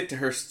would fit to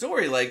her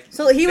story. Like,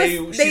 so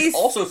she's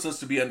also supposed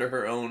to be under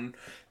her own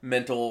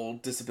mental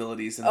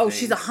disabilities and things.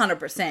 She's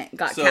 100%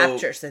 got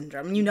capture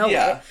syndrome. You know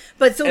it.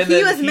 But so and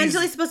he was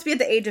mentally supposed to be at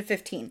the age of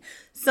 15.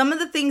 Some of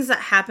the things that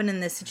happen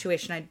in this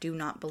situation, I do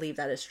not believe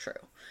that is true.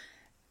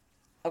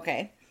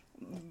 Okay.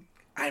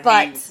 I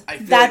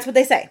mean, that's what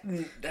they say.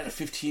 At a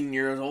 15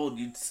 years old,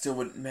 you still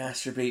wouldn't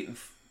masturbate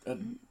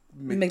in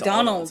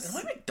McDonald's.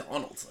 Why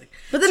McDonald's? Like,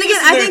 but then again,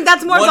 I think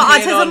that's more of an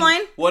autism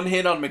line. One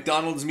hand on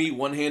McDonald's meat,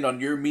 one hand on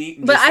your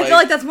meat. But I feel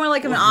like that's more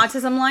like an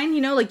autism line,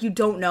 you know? Like, you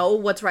don't know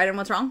what's right and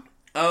what's wrong.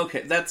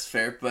 Okay, that's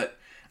fair. But,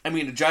 I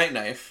mean, a giant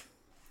knife,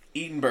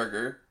 eating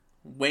burger,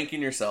 wanking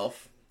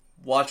yourself,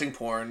 watching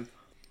porn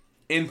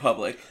in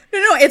public.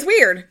 No, it's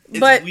weird.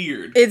 It's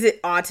weird. Is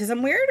it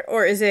autism weird?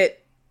 Or is it...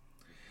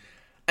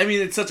 I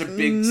mean, it's such a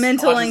big...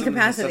 mental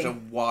incapacity. Such a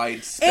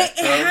wide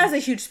spectrum. It has a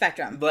huge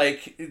spectrum.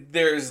 Like,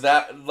 there's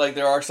that... Like,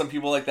 there are some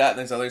people like that, and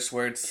there's others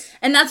where it's...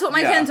 And that's what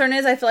my concern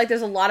is. I feel like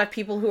there's a lot of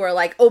people who are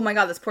like, oh my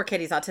god, this poor kid,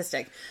 he's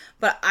autistic.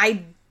 But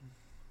I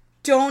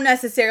don't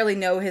necessarily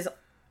know his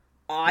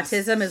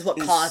autism is what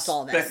caused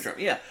all this. Spectrum,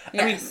 yeah.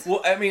 Yes.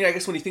 I mean, I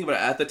guess when you think about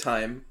it, at the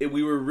time,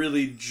 we were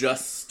really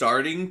just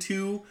starting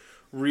to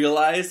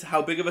realize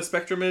how big of a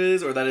spectrum it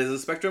is, or that is a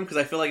spectrum, because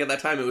I feel like at that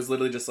time, it was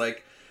literally just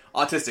like...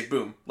 autistic,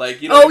 boom.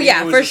 Like, you know what I mean?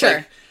 Yeah, for sure.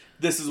 Like,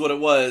 this is what it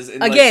was.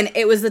 And again,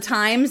 it was the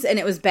times, and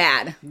it was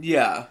bad.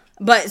 Yeah.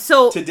 But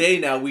so... today,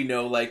 now, we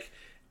know, like,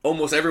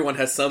 almost everyone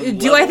has some level.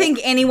 Do I think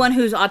anyone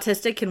who's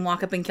autistic can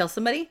walk up and kill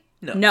somebody?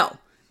 No.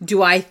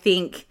 Do I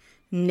think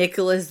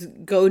Nicholas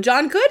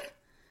Godejohn could?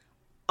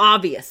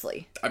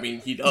 Obviously. I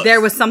mean, he does.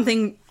 There was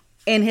something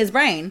in his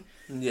brain.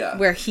 Yeah.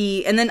 Where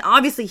he... and then,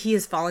 obviously, he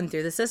has fallen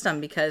through the system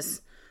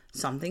because...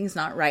 something's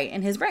not right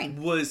in his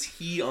brain. Was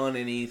he on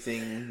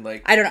anything,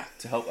 like... I don't know.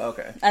 To help...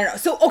 Okay. I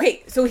don't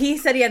know. So he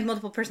said he had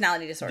multiple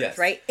personality disorders,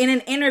 right? In an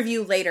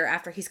interview later,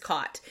 after he's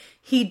caught,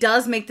 he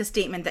does make the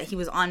statement that he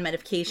was on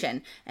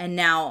medication, and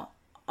now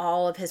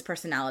all of his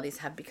personalities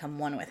have become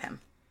one with him.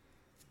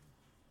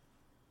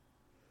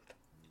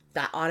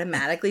 That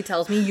automatically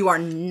tells me you are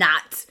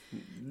not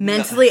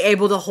mentally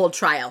able to hold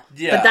trial.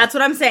 Yeah. But that's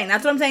what I'm saying.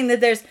 That's what I'm saying,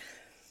 that there's...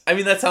 I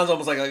mean, that sounds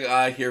almost like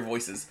I hear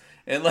voices.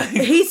 And like,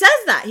 he says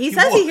that. He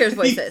says he hears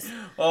voices.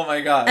 Oh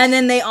my gosh. And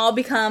then they all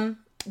become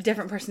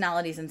different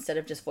personalities instead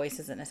of just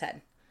voices in his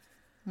head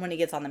when he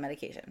gets on the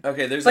medication.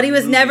 Okay, but he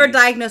was never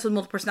diagnosed with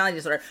multiple personality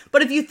disorder.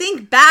 But if you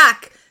think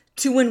back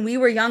to when we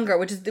were younger,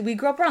 which is, we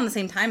grew up around the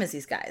same time as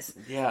these guys.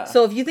 Yeah.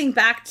 So if you think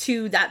back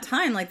to that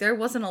time, like, there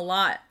wasn't a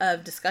lot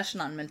of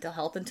discussion on mental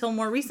health until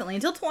more recently.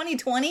 Until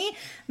 2020,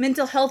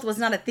 mental health was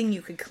not a thing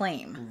you could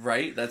claim.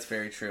 Right? That's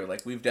very true.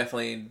 Like, we've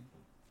definitely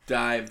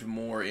dived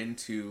more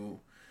into...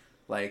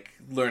 like,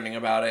 learning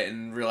about it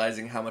and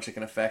realizing how much it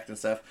can affect and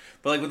stuff.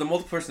 But, like, with the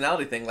multiple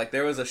personality thing, like,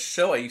 there was a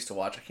show I used to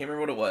watch. I can't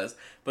remember what it was.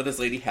 But this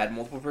lady had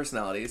multiple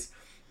personalities.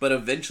 But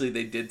eventually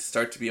they did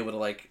start to be able to,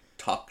 like,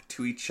 talk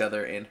to each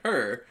other and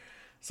her.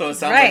 So it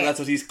sounds like that's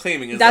what he's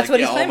claiming. Is that's like, what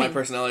he's claiming. All my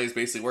personalities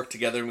basically work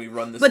together and we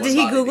run this. But did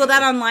he Google together.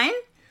 That online?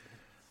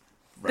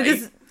 Right.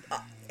 Because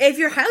if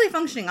you're highly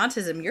functioning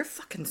autism, you're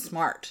fucking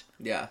smart.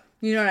 Yeah.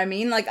 You know what I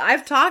mean? Like,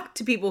 I've talked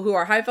to people who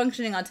are high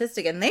functioning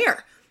autistic, and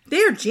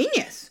they're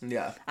genius.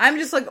 Yeah. I'm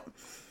just like,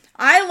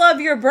 I love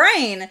your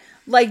brain.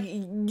 Like,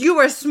 you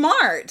are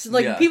smart.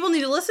 Like, people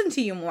need to listen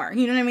to you more.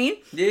 You know what I mean?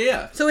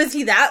 Yeah. So is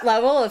he that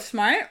level of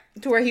smart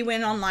to where he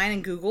went online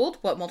and Googled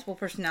what multiple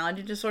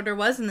personality disorder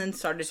was and then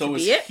started to be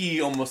it? So was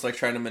he almost like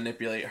trying to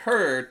manipulate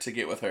her to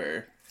get with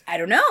her? I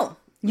don't know.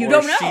 You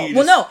don't know.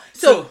 Well, no.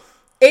 So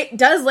it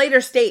does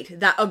later state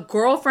that a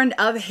girlfriend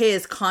of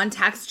his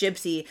contacts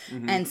Gypsy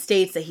and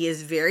states that he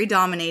is very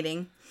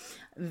dominating,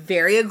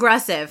 very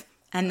aggressive,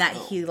 and that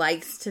he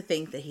likes to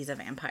think that he's a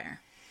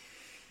vampire.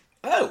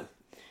 Oh.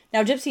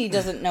 Now, Gypsy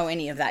doesn't know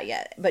any of that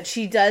yet, but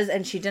she does,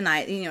 and she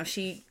denies, you know,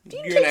 she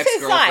takes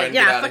his side.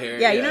 Yeah,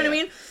 you know what I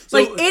mean? So,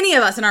 like, any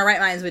of us in our right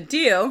minds would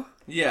do.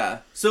 Yeah.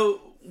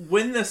 So,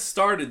 when this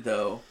started,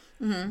 though,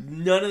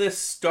 none of this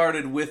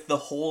started with the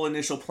whole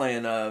initial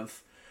plan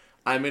of,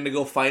 I'm going to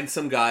go find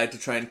some guy to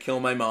try and kill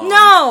my mom.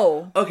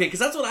 No! Okay,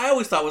 because that's what I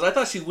always thought was. I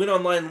thought she went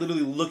online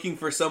literally looking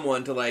for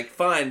someone to, like,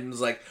 find, and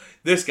was like,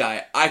 this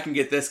guy, I can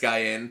get this guy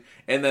in,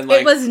 and then,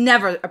 like... It was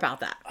never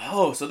about that.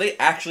 Oh, so they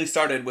actually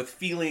started with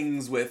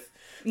feelings, with...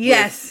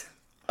 Yes.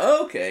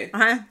 Okay.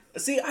 Uh-huh.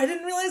 See, I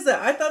didn't realize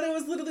that. I thought it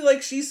was literally,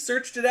 like, she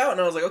searched it out,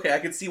 and I was like, okay, I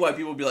can see why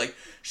people would be like,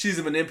 she's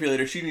a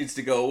manipulator, she needs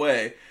to go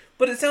away.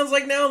 But it sounds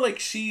like now, like,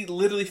 she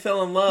literally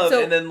fell in love,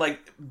 and then,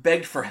 like,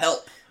 begged for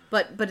help.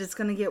 But it's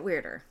going to get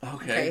weirder.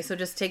 Okay. So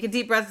just take a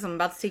deep breath, because I'm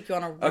about to take you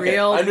on a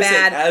real bad...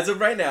 saying, as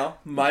of right now,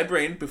 my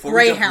brain, before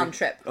Greyhound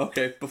trip.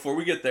 Okay, before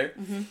we get there,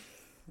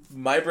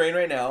 my brain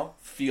right now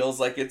feels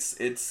like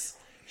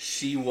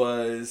she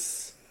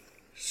was...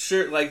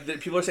 Sure, like,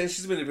 people are saying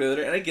she's a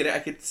manipulator, and I get it. I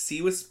could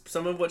see with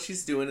some of what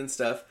she's doing and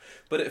stuff,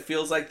 but it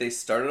feels like they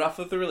started off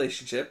with a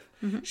relationship,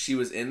 she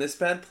was in this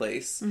bad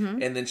place,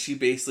 and then she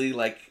basically,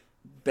 like,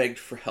 begged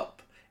for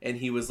help. And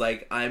he was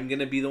like, I'm going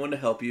to be the one to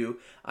help you.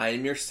 I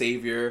am your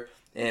savior,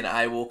 and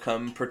I will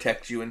come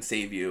protect you and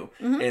save you.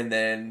 And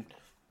then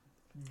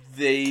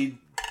they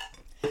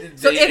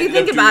so if you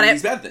think about it,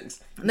 these bad things.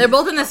 They're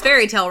both in this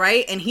fairy tale,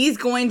 right? And he's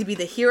going to be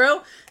the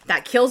hero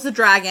that kills the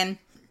dragon,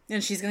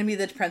 and she's going to be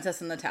the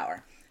princess in the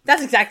tower.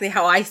 That's exactly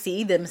how I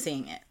see them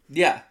seeing it.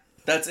 Yeah,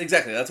 that's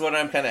what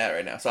I'm kind of at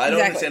right now. So I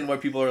don't understand why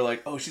people are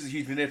like, oh, she's a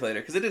huge manipulator,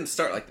 because it didn't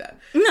start like that.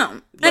 No.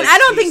 Like, and I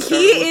don't think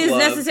he is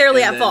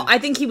necessarily at fault. I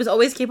think he was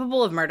always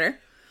capable of murder.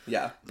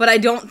 Yeah. But I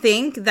don't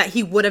think that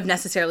he would have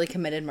necessarily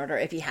committed murder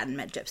if he hadn't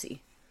met Gypsy.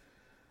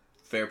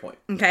 Fair point.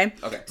 Okay.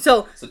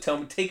 So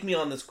take me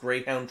on this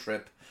Greyhound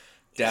trip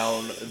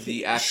down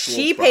the actual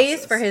She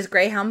pays for his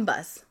Greyhound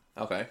bus.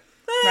 Okay.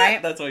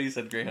 Right? That's why you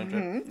said Greyhound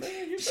trip.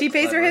 Mm-hmm. She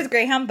pays for his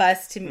Greyhound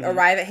bus to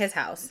arrive at his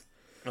house.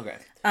 Okay.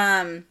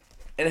 And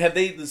have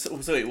they... So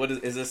wait, what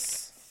is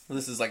this?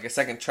 This is like a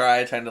second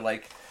try trying to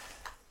like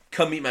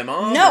come meet my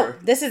mom? No, or?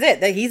 This is it.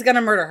 That he's going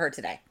to murder her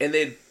today. And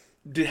had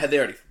they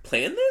already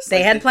planned this?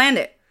 They had planned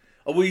it.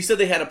 Oh, well, you said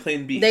they had a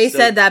plan B. They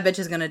said that bitch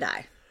is going to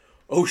die.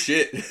 Oh,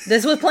 shit.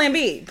 This was plan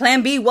B.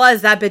 Plan B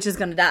was that bitch is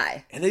going to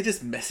die. And they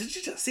just messaged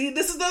each other. See,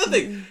 this is the other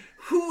thing.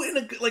 Who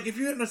if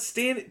you're in a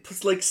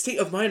state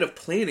of mind of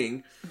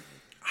planning,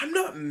 I'm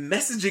not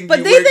messaging you where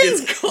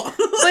it gets caught.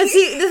 But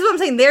see, this is what I'm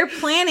saying. They're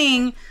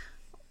planning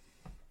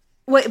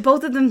what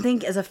both of them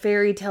think is a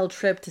fairy tale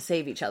trip to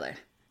save each other.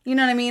 You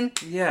know what I mean?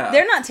 Yeah.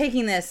 They're not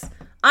taking this.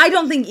 I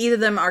don't think either of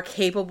them are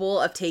capable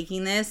of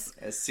taking this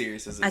as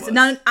serious as it was.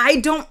 Now,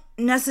 I don't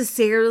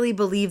necessarily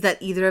believe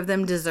that either of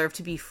them deserve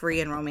to be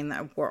free and roaming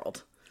the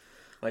world.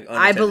 Like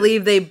I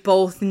believe they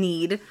both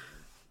need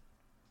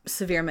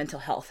severe mental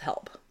health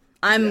help.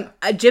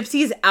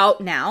 Gypsy's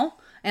out now,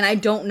 and I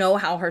don't know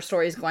how her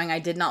story is going. I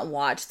did not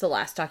watch the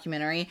last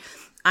documentary.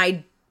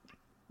 I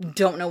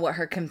don't know what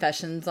her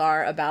confessions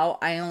are about.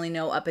 I only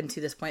know up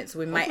until this point, so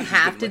we might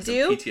have to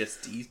do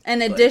PTSD,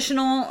 an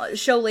additional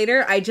show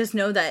later. I just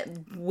know that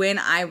when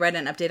I read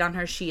an update on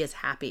her, she is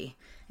happy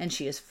and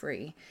she is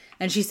free.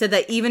 And she said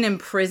that even in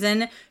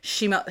prison,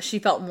 she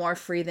felt more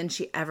free than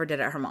she ever did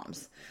at her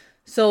mom's.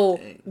 So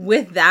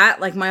with that,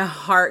 like, my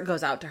heart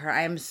goes out to her.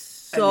 I am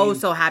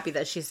so happy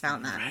that she's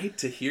found that. Right?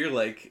 To hear,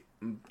 like,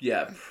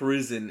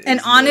 prison is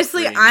and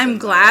honestly, I'm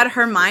glad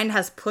her mind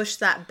has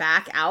pushed that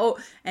back out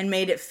and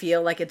made it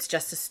feel like it's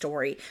just a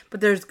story.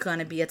 But there's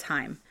gonna be a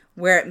time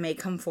where it may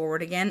come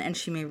forward again and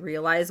she may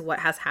realize what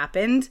has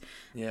happened.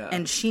 Yeah.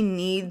 And she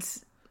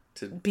needs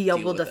to be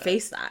able to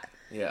face that.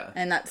 Yeah.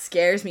 And that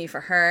scares me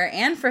for her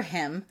and for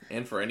him.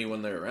 And for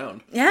anyone they're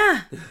around.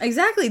 Yeah,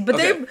 exactly. But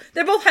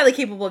they're both highly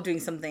capable of doing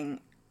something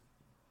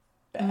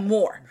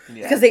more.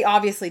 Yeah. Because they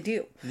obviously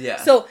do. Yeah.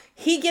 So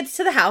he gets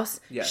to the house.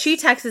 Yes. She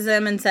texts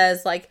him and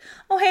says, like,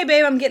 oh, hey,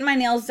 babe, I'm getting my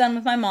nails done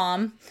with my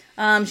mom.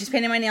 She's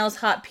painting my nails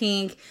hot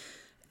pink.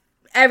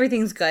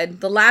 Everything's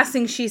good. The last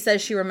thing she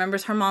says she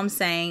remembers her mom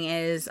saying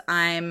is,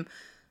 I'm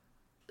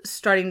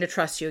starting to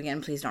trust you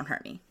again. Please don't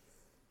hurt me.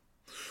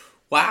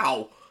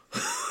 Wow.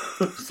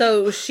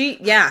 So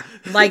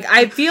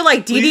I feel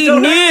like Dee Dee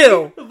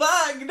knew.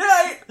 Bye, good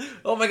night.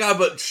 Oh my god,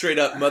 but straight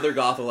up, Mother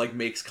Gothel like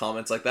makes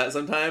comments like that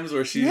sometimes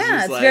where she's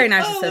just it's like, very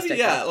narcissistic.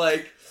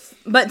 Oh,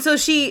 But so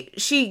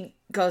she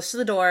goes to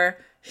the door,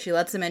 she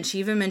lets him in. She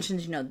even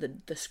mentions,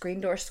 the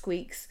screen door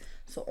squeaks,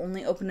 so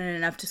only open it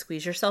enough to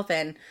squeeze yourself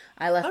in.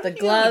 I left the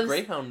gloves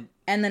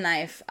and the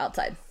knife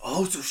outside.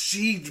 Oh, so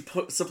she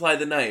supplied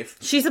the knife.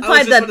 She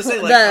supplied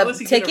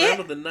the ticket. Around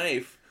with the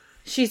knife?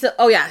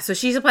 So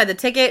she supplied the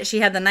ticket, she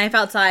had the knife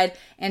outside,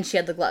 and she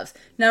had the gloves.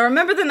 Now,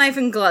 remember the knife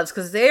and gloves,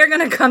 because they are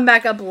going to come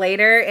back up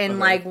later,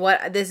 and,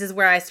 this is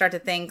where I start to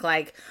think,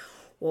 like,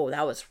 whoa,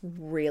 that was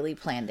really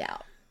planned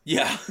out.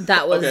 Yeah.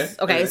 That was,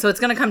 okay, so it's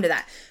going to come to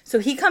that. So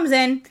he comes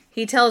in,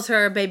 he tells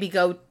her, baby,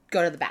 go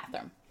to the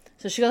bathroom.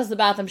 So she goes to the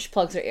bathroom, she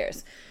plugs her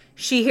ears.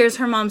 She hears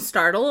her mom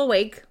startle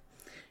awake.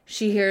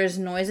 She hears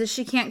noises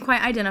she can't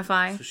quite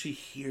identify. So she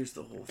hears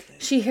the whole thing.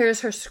 She hears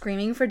her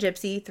screaming for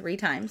Gypsy 3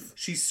 times.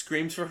 She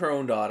screams for her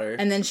own daughter.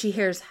 And then she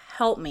hears,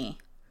 help me.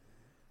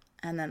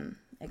 And then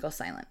it goes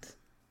silent.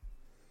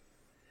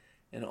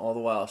 And all the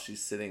while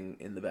she's sitting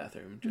in the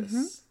bathroom just...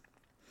 Mm-hmm.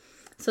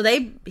 So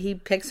he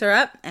picks her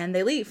up and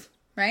they leave,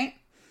 right?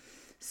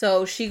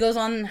 So she goes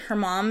on her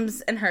mom's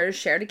and hers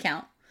shared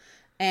account.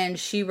 And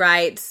she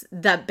writes,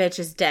 that bitch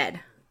is dead.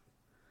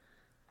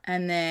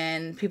 And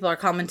then people are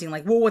commenting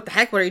like, well, what the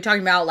heck? What are you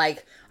talking about?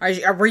 Like,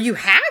 were you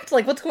hacked?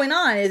 Like, what's going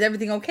on? Is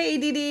everything okay,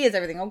 Dee Dee? Is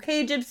everything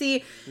okay,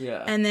 Gypsy?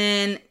 Yeah. And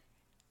then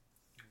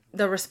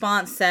the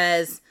response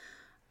says,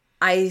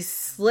 I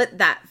slit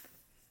that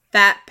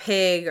fat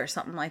pig or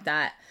something like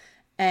that.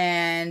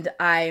 And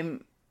I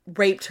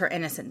raped her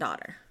innocent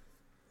daughter.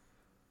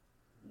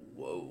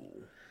 Whoa.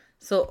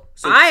 So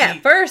I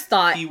at first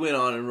thought he went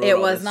on and wrote it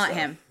all was this not stuff.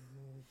 him.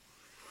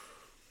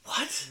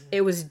 What?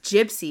 It was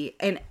Gypsy,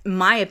 in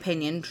my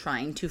opinion,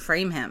 trying to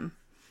frame him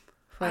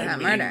for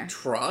that murder.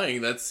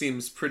 Trying? That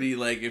seems pretty,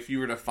 like, if you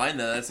were to find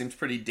that seems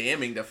pretty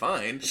damning to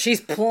find. She's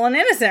pulling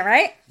innocent,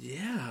 right?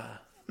 Yeah.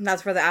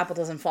 That's where the apple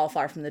doesn't fall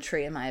far from the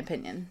tree, in my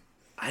opinion.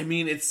 I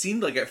mean, it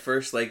seemed like at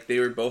first, like, they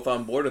were both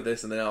on board with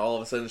this, and then all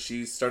of a sudden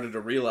she started to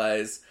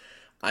realize,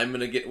 we're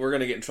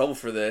gonna get in trouble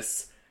for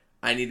this.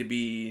 I need to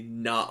be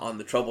not on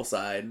the trouble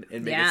side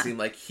and make it seem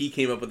like he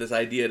came up with this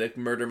idea to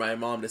murder my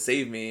mom to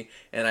save me,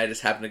 and I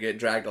just happen to get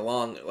dragged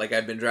along. Like,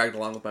 I've been dragged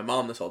along with my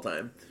mom this whole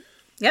time.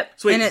 Yep.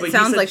 So wait, and it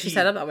sounds like she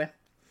set it that way.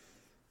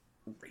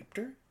 Raped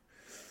her?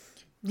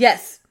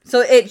 Yes.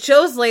 So it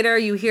shows later,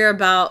 you hear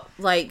about,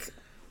 like,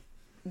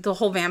 the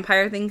whole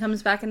vampire thing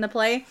comes back into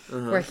play,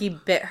 where he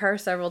bit her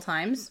several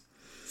times.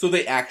 So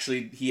he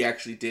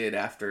actually did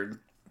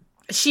after...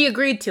 She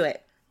agreed to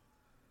it.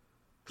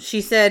 She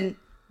said...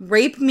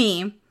 Rape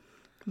me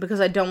because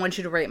I don't want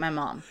you to rape my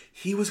mom.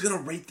 He was going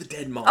to rape the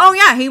dead mom. Oh,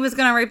 yeah. He was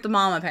going to rape the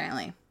mom,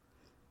 apparently.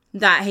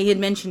 That he had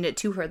mentioned it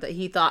to her that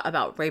he thought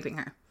about raping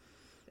her.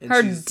 And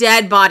her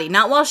dead body.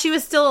 Not while she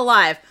was still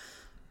alive.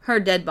 Her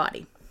dead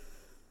body.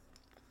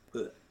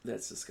 Ugh,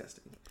 that's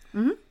disgusting.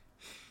 Mm-hmm.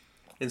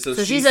 And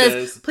so she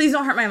says, please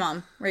don't hurt my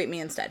mom. Rape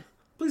me instead.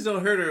 Please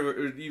don't hurt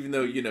her, even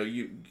though,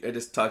 I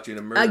just talked to you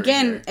in a murder.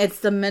 Again, it's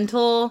the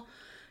mental...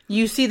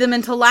 You see the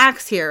mental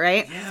lax here,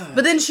 right? Yeah.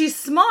 But then she's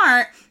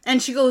smart,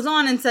 and she goes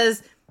on and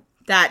says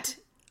that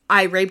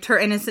I raped her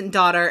innocent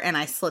daughter, and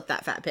I slit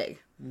that fat pig.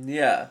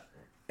 Yeah.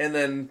 And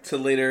then to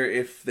later,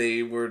 if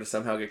they were to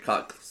somehow get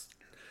caught,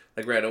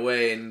 like, right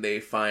away, and they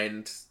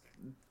find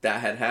that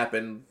had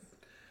happened,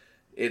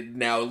 it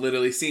now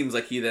literally seems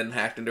like he then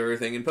hacked into her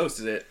thing and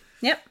posted it.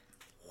 Yep.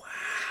 Wow.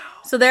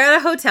 So they're at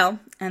a hotel,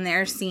 and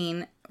they're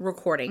seen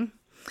recording.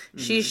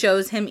 She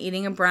shows him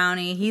eating a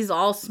brownie. He's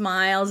all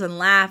smiles and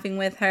laughing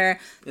with her.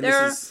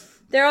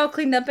 They're all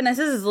cleaned up, and this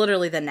is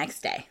literally the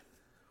next day.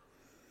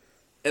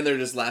 And they're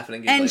just laughing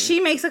and giggling. And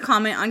she makes a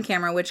comment on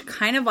camera, which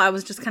I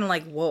was just kind of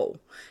like, whoa.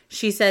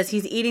 She says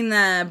he's eating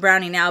the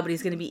brownie now, but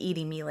he's going to be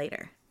eating me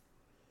later.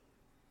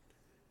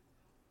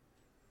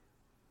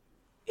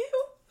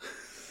 Ew.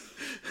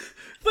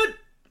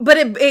 But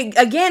it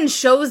again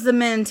shows the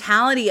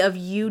mentality of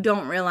you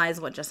don't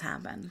realize what just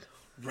happened.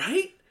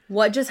 Right?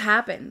 What just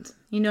happened?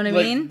 You know what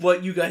I mean?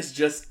 What you guys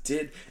just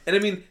did. And I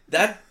mean,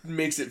 that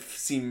makes it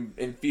seem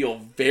and feel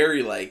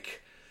very,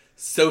 like,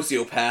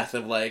 sociopath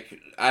of, like,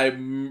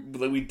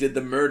 we did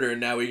the murder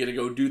and now we're gonna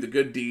go do the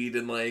good deed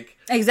and, like...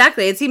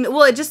 Exactly.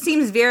 It just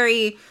seems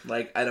very...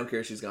 Like, I don't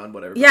care, she's gone,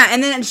 whatever. Yeah,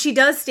 and then she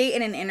does state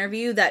in an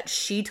interview that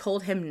she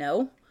told him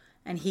no,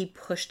 and he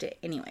pushed it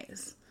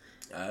anyways.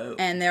 Oh.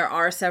 And there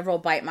are several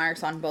bite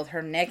marks on both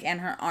her neck and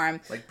her arm.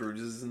 Like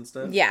bruises and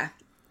stuff? Yeah.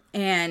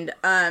 And,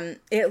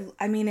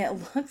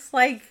 it looks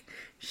like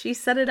she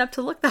set it up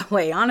to look that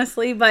way,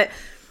 honestly. But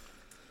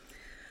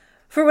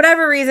for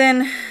whatever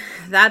reason,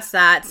 that's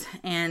that.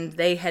 And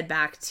they head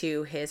back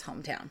to his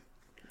hometown.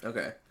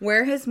 Okay.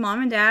 Where his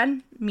mom and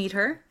dad meet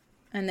her.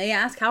 And they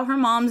ask how her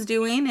mom's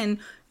doing. And,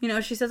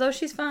 she says, oh,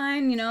 she's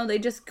fine. They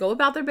just go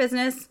about their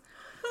business.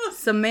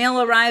 Some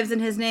mail arrives in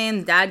his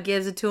name. Dad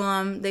gives it to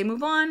him. They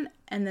move on.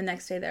 And the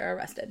next day they're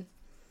arrested.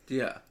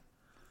 Yeah.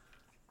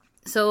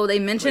 So they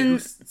mention...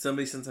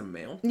 somebody sends him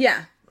mail?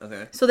 Yeah.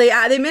 Okay. So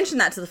they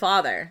mentioned that to the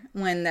father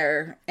when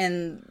they're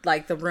in,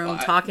 like, the room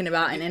talking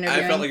about and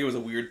interviewing. I felt like it was a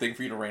weird thing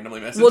for you to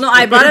randomly message. Well, no,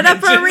 I brought it up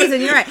for a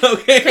reason. You're right.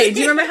 Okay.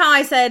 Do you remember how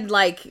I said,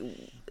 like,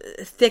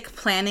 thick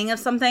planning of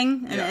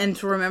something? And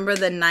to remember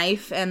the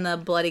knife and the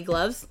bloody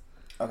gloves?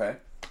 Okay.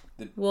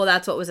 Well,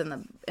 that's what was in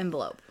the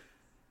envelope.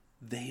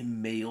 They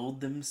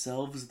mailed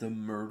themselves the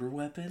murder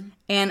weapon?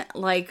 And,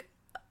 like,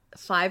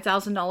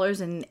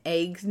 $5,000 in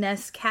egg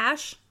nest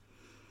cash?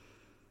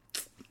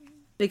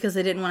 Because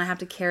they didn't want to have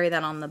to carry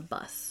that on the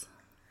bus.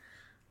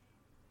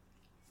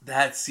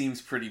 That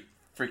seems pretty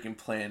freaking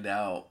planned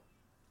out.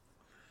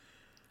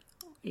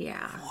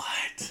 Yeah.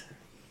 What?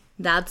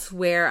 That's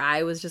where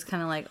I was just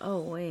kind of like,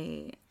 oh,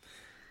 wait.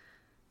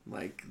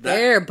 Like,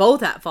 they're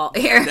both at fault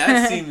here.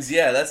 that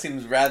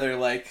seems rather,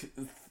 like,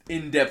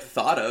 in-depth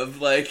thought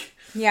of, like...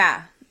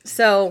 Yeah.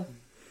 So,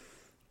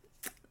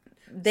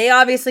 they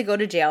obviously go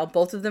to jail.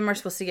 Both of them are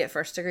supposed to get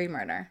first-degree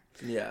murder.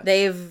 Yeah.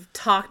 They've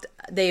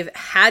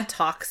had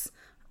talks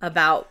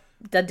about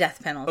the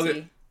death penalty.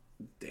 Okay.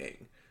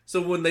 Dang.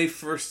 So when they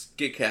first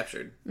get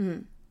captured,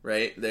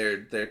 right?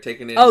 They're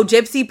taken in. Oh,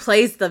 Gypsy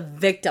plays the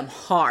victim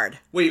hard.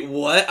 Wait,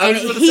 what? I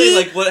was going to say,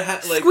 like, what?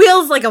 Like,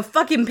 squeals like a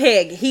fucking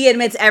pig. He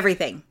admits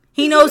everything.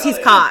 He knows he's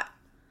caught.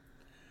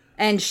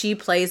 And she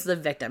plays the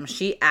victim.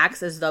 She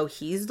acts as though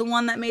he's the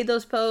one that made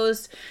those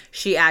posts.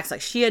 She acts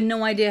like she had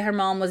no idea her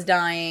mom was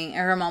dying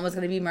or her mom was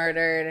going to be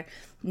murdered.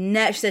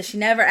 She says she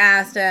never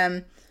asked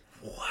him.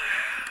 Wow.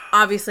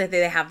 Obviously,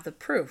 they have the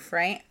proof,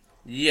 right?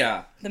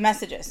 Yeah. The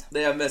messages.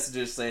 They have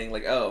messages saying,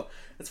 like, oh,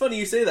 it's funny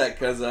you say that,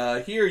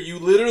 because here, you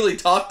literally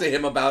talked to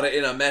him about it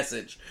in a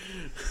message.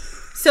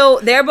 So,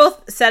 they're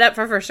both set up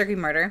for first-degree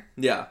murder.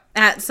 Yeah.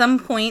 At some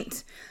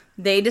point,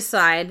 they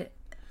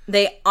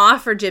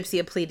offer Gypsy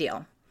a plea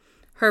deal.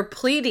 Her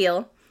plea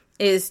deal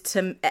is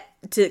to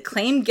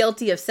claim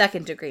guilty of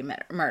second-degree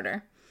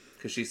murder.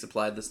 Because she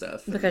supplied the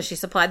stuff. Because she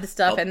supplied the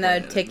stuff and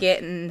the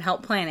ticket and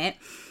helped plan it.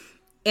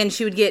 And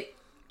she would get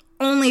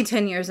only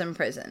 10 years in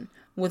prison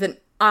with an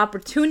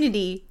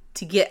opportunity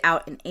to get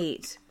out in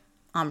 8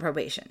 on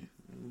probation.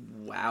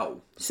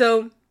 Wow.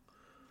 So,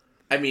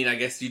 I mean, I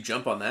guess you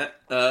jump on that.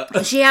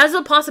 She has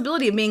a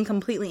possibility of being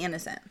completely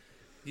innocent.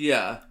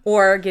 Yeah.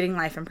 Or getting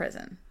life in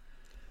prison.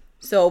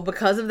 So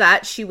because of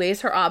that, she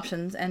weighs her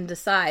options and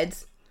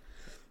decides,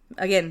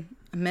 again,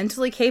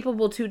 mentally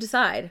capable to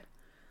decide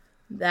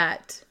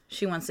that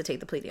she wants to take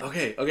the plea deal.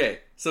 Okay.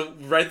 So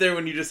right there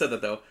when you just said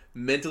that, though,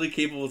 mentally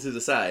capable to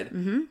decide,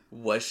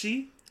 was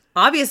she?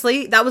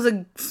 Obviously, that was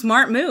a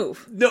smart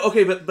move. No,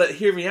 okay, but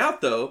hear me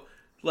out, though.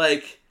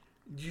 Like,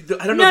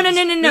 I don't know.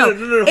 No.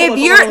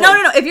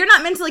 If you're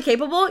not mentally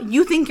capable,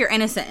 you think you're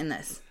innocent in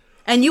this.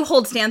 And you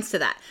hold stance to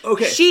that.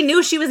 Okay. She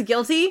knew she was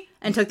guilty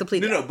and took the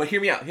plea deal. No, but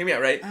hear me out,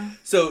 right?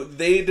 So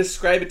they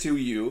describe it to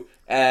you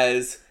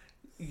as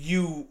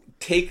you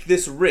take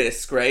this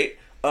risk, right,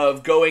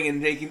 of going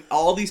and making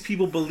all these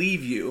people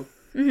believe you,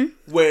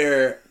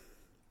 where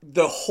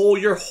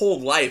your whole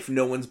life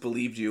no one's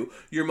believed you.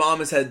 Your mom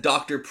has had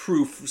doctor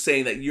proof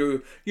saying that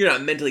you're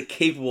not mentally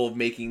capable of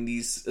making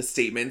these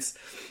statements,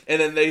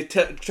 and then they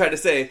try to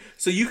say,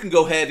 so you can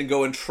go ahead and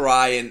go and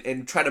try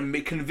and try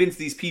to convince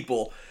these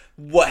people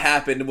what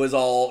happened was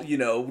all,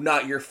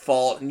 not your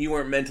fault and you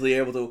weren't mentally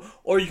able to,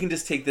 or you can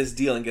just take this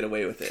deal and get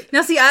away with it.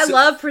 Now see, I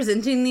love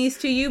presenting these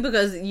to you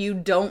because you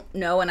don't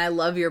know, and I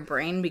love your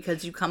brain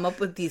because you come up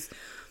with these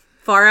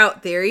far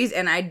out theories,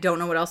 and I don't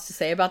know what else to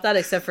say about that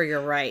except for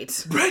you're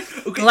right. Right.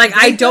 Okay. Like,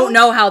 I don't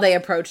know how they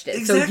approached it,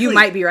 exactly. So you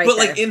might be right. But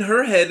there. like in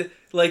her head,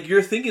 like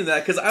you're thinking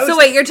that because I was. So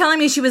wait, you're telling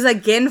me she was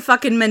again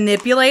fucking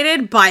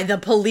manipulated by the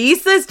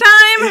police this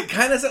time? It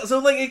kind of sounds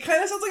like it could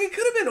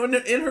have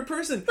been in her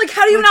person. Like,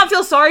 how do you not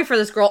feel sorry for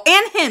this girl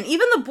and him,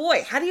 even the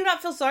boy? How do you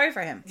not feel sorry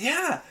for him?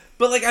 Yeah.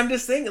 But, like, I'm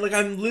just saying, like,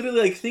 I'm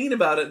literally, like, thinking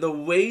about it, the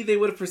way they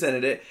would have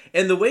presented it,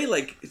 and the way,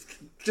 like,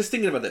 just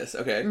thinking about this,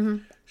 okay?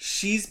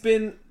 She's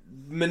been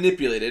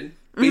manipulated,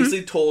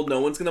 basically told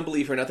no one's gonna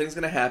believe her, nothing's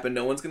gonna happen,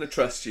 no one's gonna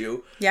trust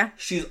you. Yeah.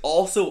 She's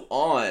also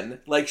on,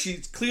 like, she's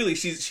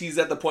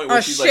at the point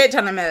where she's, like... a shit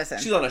ton of medicine.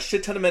 She's on a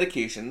shit ton of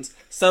medications,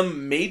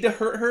 some made to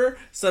hurt her,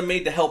 some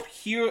made to help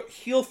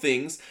heal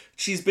things.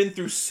 She's been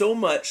through so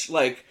much,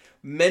 like,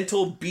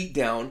 mental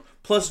beatdown,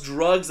 plus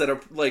drugs that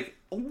are, like,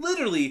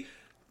 literally...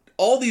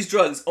 All these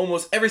drugs,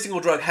 almost every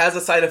single drug has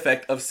a side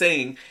effect of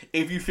saying,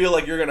 if you feel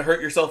like you're going to hurt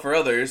yourself or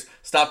others,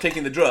 stop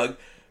taking the drug.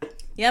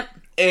 Yep.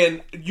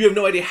 And you have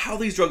no idea how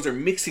these drugs are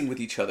mixing with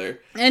each other.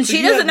 And so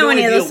she doesn't know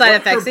any of those side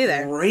effects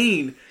either.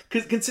 Brain,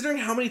 considering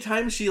how many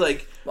times she,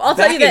 like, I'll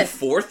tell you this. and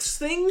forths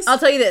things. I'll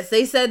tell you this.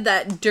 They said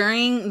that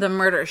during the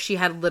murder, she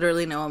had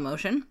literally no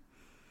emotion.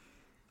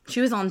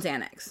 She was on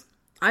Xanax.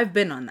 I've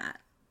been on that.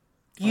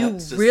 You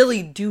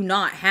really do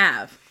not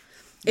have.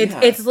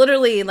 It's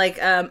literally like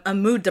a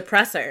mood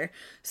depressor.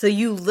 So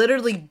you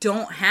literally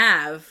don't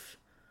have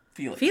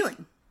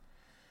feeling.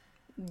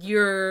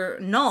 You're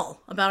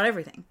null about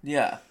everything.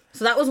 Yeah.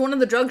 So that was one of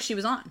the drugs she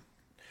was on.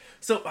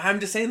 So I'm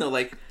just saying though,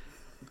 like,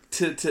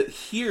 to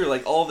hear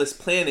like all this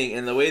planning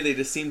and the way they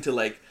just seem to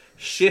like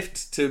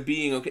shift to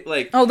being okay,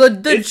 like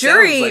the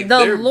jury, like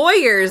the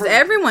lawyers,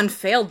 everyone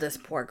failed this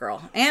poor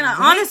girl, and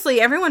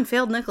honestly, everyone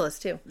failed Nicholas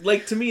too.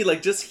 Like to me,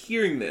 like just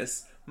hearing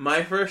this,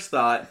 my first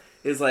thought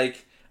is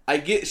like. I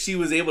get she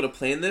was able to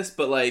plan this,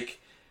 but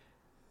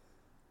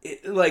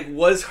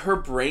was her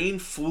brain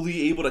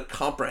fully able to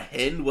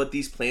comprehend what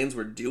these plans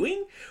were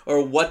doing?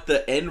 Or what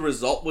the end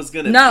result was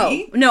going to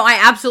be? No, I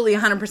absolutely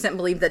 100%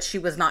 believe that she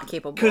was not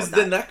capable of that. Because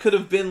then that could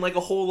have been like a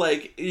whole,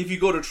 like, if you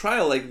go to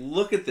trial, like,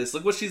 look at this,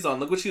 look what she's on,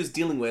 look what she was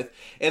dealing with,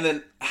 and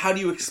then how do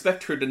you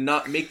expect her to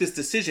not make this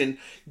decision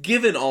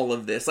given all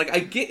of this? Like, I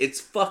get it's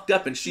fucked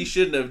up and she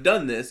shouldn't have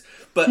done this,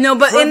 but no,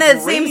 but in the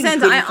same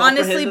sense, I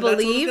honestly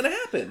believe, that's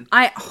what was gonna happen.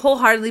 I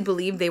wholeheartedly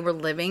believe they were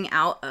living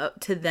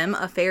out to them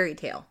a fairy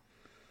tale.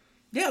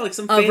 Yeah, like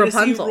some fantasy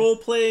Rapunzel. role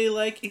play,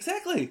 like,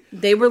 exactly.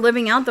 They were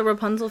living out the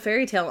Rapunzel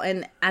fairy tale,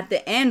 and at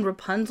the end,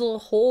 Rapunzel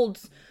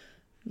holds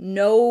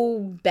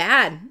no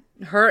bad.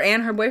 Her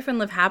and her boyfriend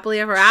live happily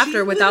ever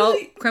after without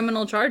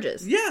criminal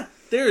charges. Yeah,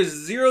 there is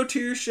zero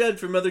tears shed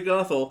for Mother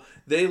Gothel.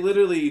 They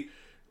literally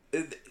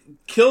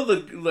kill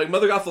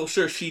Mother Gothel,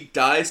 sure, she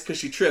dies because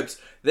she trips.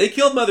 They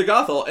killed Mother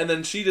Gothel, and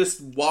then she just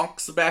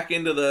walks back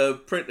into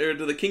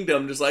the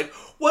kingdom, just like,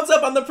 what's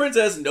up, I'm the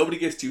princess? Nobody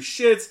gives two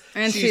shits.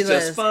 And she's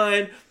just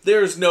fine.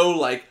 There's no,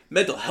 like,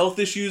 mental health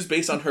issues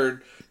based on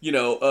her,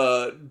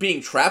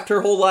 being trapped her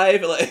whole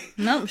life. Like,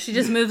 nope, she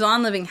just moves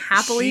on living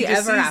happily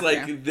ever after.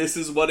 Like, this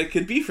is what it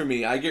could be for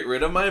me. I get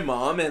rid of my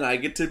mom, and I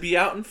get to be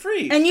out and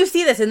free. And you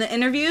see this in the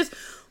interviews.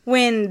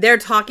 When they're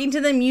talking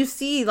to them, you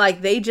see,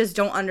 like, they just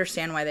don't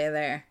understand why they're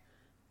there.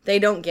 They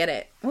don't get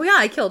it. Well, yeah,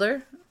 I killed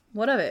her.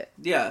 What of it?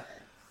 Yeah.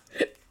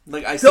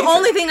 Like the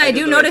only thing I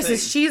do notice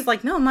is she's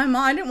like, no, my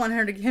mom, I didn't want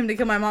him to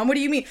kill my mom. What do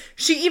you mean?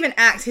 She even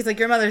acts, he's like,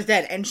 your mother's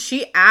dead. And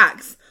she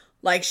acts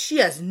like she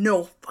has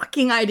no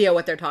fucking idea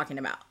what they're talking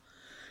about.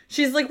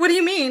 She's like, what do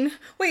you mean?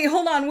 Wait,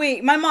 hold on,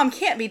 wait. My mom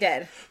can't be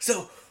dead.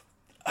 So,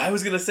 I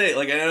was going to say,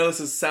 like, I know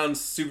this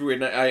sounds super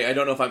weird. And I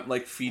don't know if I'm,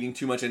 like, feeding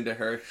too much into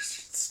her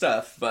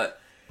stuff.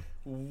 But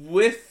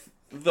with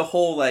the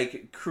whole,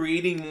 like,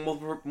 creating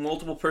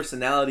multiple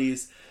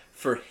personalities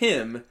for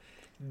him,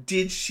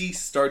 did she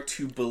start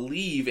to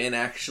believe and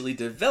actually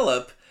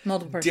develop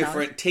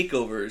different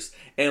takeovers,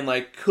 and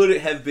like could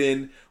it have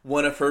been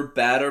one of her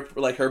bad or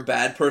like her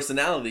bad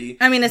personality?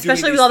 I mean,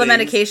 especially with all the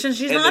medications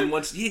she's on.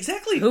 Then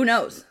exactly. Who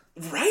knows?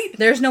 Right?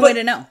 There's no way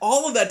to know.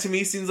 All of that to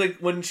me seems like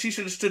when she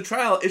should have stood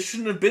trial, it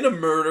shouldn't have been a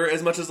murder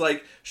as much as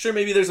like, sure,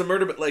 maybe there's a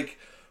murder, but like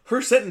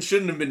her sentence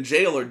shouldn't have been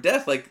jail or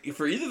death. Like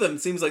for either of them,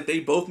 it seems like they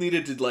both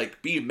needed to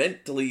like be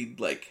mentally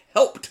like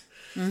helped.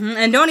 Mm-hmm.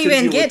 And don't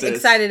even get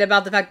excited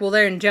about the fact, well,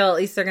 they're in jail. At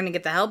least they're going to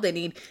get the help they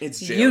need. It's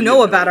jail. You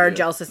know about our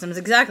jail systems.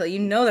 Exactly. You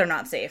know they're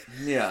not safe.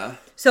 Yeah.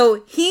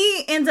 So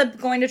he ends up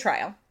going to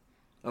trial.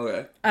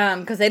 Okay.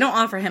 Because they don't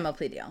offer him a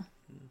plea deal.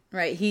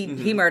 Right?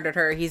 He murdered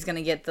her. He's going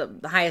to get the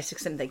highest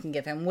extent they can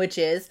give him, which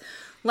is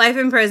life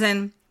in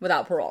prison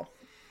without parole.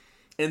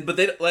 But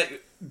they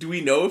like, do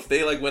we know if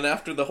they like went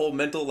after the whole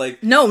mental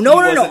like? No.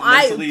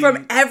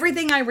 From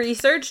everything I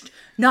researched,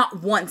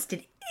 not once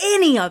did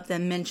any of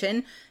them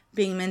mention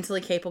being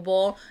mentally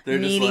capable,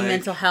 needing like,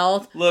 mental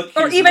health,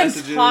 or even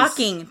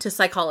talking to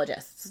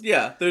psychologists.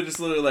 Yeah, they're just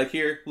literally like,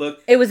 here,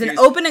 look. It was an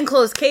open and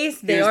closed case.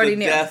 They already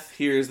knew. Death.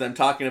 Here's them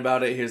talking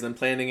about it. Here's them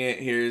planning it.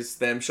 Here's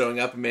them showing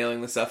up and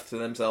mailing the stuff to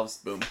themselves.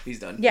 Boom, he's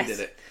done. Yes. He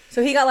did it.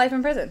 So he got life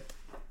in prison.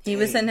 He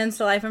was sentenced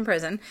to life in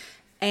prison,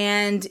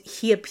 and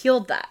he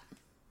appealed that.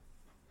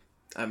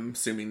 I'm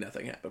assuming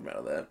nothing happened out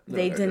of that.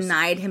 They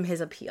denied him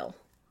his appeal.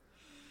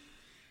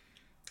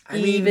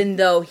 Even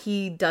though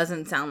he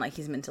doesn't sound like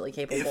he's mentally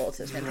capable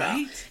to stand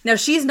trial. Now,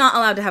 she's not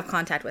allowed to have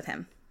contact with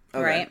him,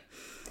 right?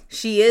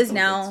 She is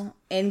now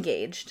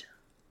engaged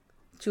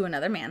to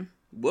another man.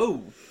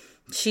 Whoa.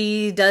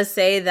 She does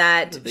say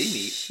that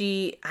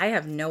I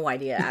have no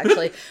idea,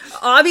 actually.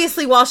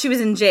 Obviously, while she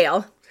was in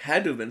jail.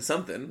 Had to have been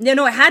something.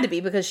 No, it had to be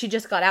because she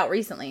just got out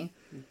recently.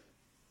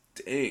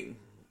 Dang.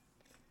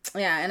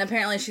 Yeah, and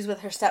apparently she's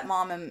with her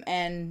stepmom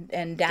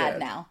and dad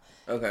now.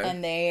 Okay.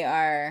 And they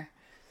are...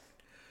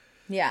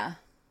 Yeah.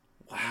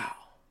 Wow.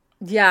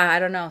 Yeah, I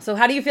don't know. So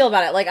how do you feel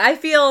about it? Like, I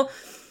feel,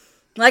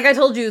 like I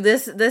told you,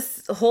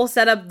 this whole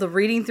setup, the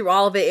reading through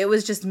all of it, it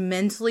was just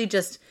mentally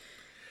just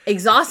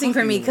exhausting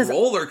for me because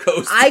roller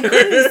coaster. I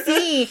couldn't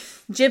see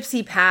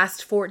Gypsy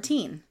past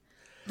 14.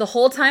 The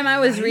whole time I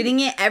was reading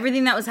it,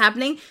 everything that was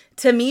happening,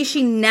 to me,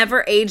 she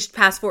never aged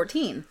past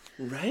 14.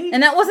 Right.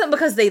 And that wasn't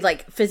because they,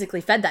 like, physically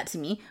fed that to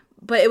me,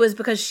 but it was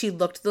because she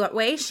looked that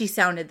way, she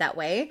sounded that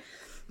way.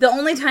 The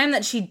only time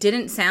that she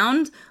didn't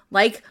sound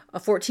like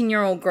a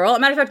 14-year-old girl, as a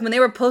matter of fact, when they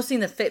were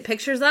posting the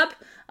pictures up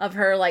of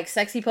her, like,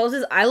 sexy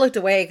poses, I looked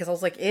away because I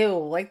was like, ew,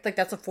 like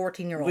that's a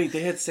 14-year-old. Wait,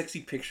 they had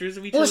sexy pictures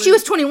of each other? Well, she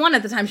was 21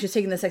 at the time she was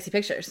taking the sexy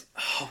pictures.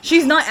 Oh,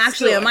 she's not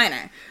actually a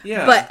minor.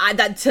 Yeah.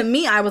 But to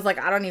me, I was like,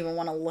 I don't even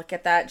want to look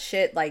at that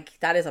shit. Like,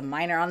 that is a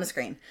minor on the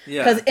screen.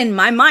 Yeah. Because in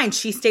my mind,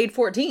 she stayed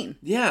 14.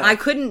 Yeah. I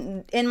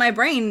couldn't, in my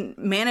brain,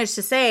 manage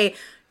to say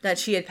that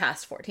she had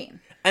passed 14.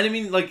 And I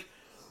mean, like,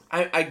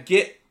 I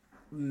get...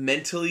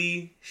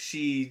 mentally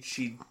she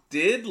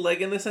did, like,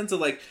 in the sense of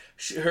like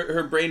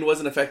her brain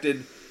wasn't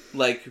affected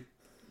like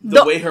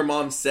the way her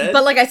mom said,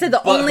 but like I said,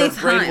 her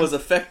brain was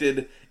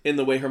affected in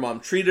the way her mom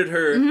treated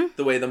her,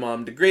 the way the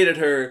mom degraded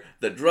her,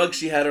 the drugs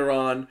she had her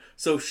on.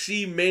 So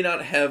she may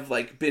not have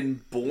like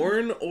been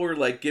born or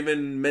like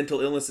given mental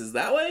illnesses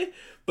that way,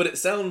 but it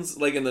sounds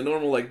like in the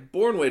normal like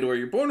born way to where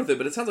you're born with it,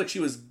 but it sounds like she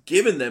was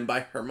given them by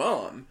her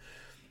mom.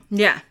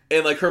 Yeah.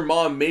 And like her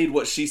mom made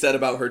what she said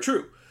about her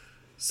true.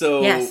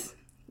 So yes.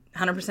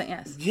 100%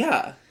 yes.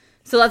 Yeah.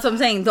 So that's what I'm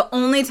saying. The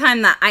only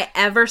time that I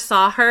ever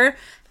saw her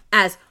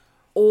as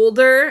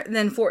older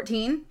than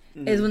 14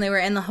 is when they were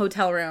in the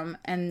hotel room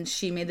and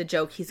she made the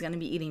joke, he's going to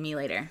be eating me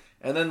later.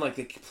 And then, like,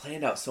 they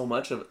planned out so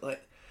much of it.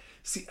 Like,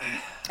 see...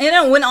 You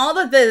know, when all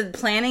the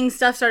planning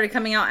stuff started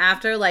coming out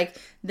after, like,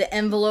 the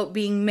envelope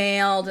being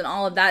mailed and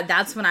all of that,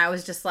 that's when I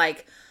was just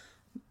like...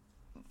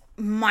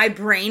 My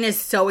brain is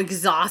so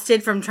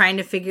exhausted from trying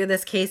to figure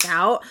this case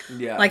out.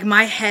 Yeah. Like,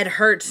 my head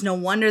hurts. No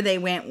wonder they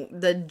went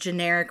the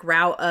generic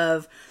route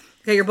of,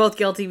 okay, you're both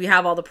guilty. We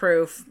have all the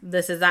proof.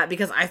 This is that.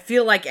 Because I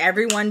feel like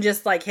everyone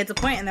just, like, hits a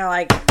point and they're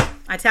like,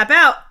 I tap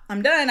out.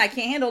 I'm done. I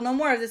can't handle no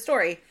more of this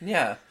story.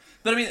 Yeah.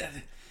 But, I mean,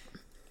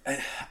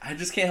 I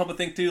just can't help but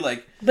think, too,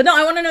 like... But, no,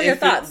 I want to know your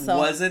thoughts. If it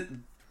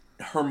wasn't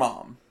her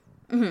mom,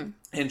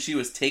 and she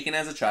was taken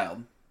as a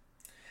child...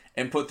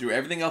 and put through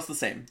everything else the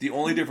same. The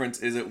only difference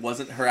is it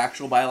wasn't her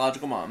actual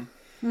biological mom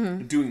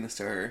doing this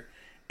to her.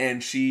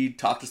 And she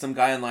talked to some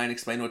guy online,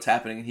 explained what's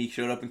happening, and he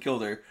showed up and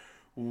killed her.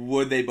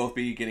 Would they both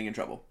be getting in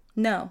trouble?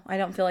 No, I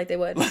don't feel like they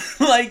would.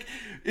 Like,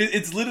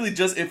 it's literally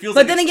just, it feels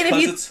but like then again,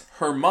 if it's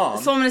her mom.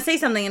 So I'm going to say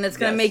something, and it's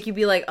going to make you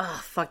be like,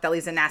 oh, fuck, that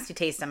leaves a nasty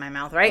taste in my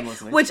mouth, right?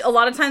 Which a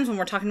lot of times when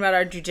we're talking about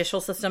our judicial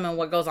system and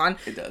what goes on,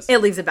 it does. It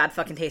leaves a bad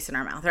fucking taste in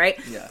our mouth, right?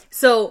 Yeah.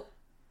 So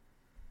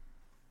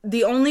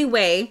the only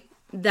way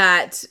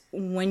that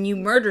when you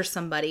murder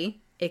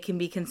somebody, it can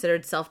be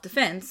considered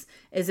self-defense,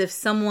 is if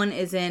someone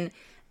is in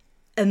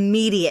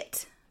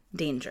immediate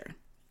danger.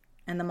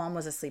 And the mom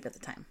was asleep at the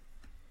time.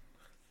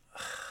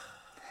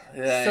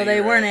 Yeah, so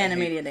they weren't in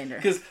immediate danger.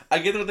 Because I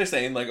get what they're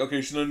saying, like,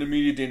 okay, she's not in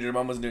immediate danger, her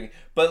mom wasn't doing it.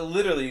 But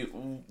literally,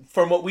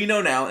 from what we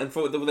know now, and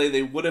for the way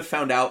they would have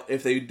found out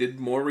if they did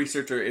more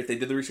research, or if they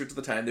did the research at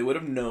the time, they would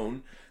have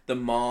known the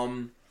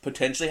mom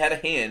potentially had a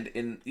hand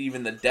in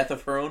even the death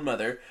of her own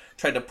mother,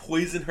 tried to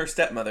poison her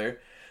stepmother.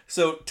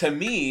 So, to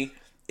me,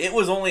 it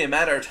was only a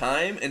matter of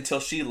time until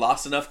she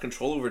lost enough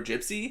control over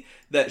Gypsy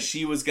that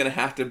she was going to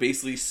have to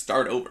basically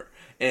start over.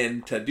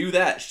 And to do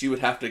that, she would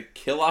have to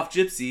kill off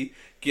Gypsy,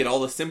 get all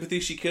the sympathy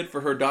she could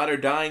for her daughter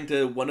dying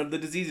to one of the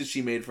diseases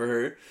she made for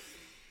her,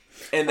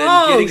 and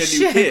then getting a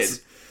new kid.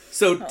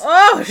 So,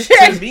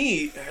 to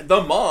me,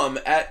 the mom,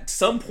 at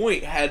some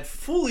point, had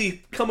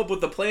fully come up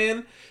with a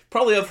plan,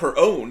 probably of her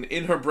own,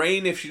 in her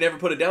brain, if she never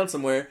put it down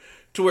somewhere,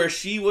 to where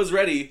she was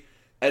ready.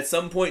 At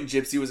some point,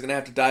 Gypsy was going to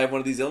have to die of one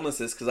of these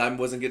illnesses, because I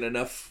wasn't getting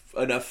enough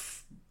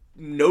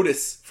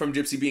notice from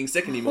Gypsy being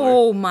sick anymore.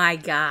 Oh my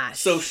gosh.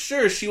 So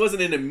sure, she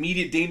wasn't in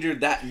immediate danger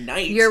that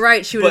night. You're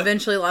right, she would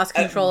eventually lost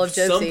control of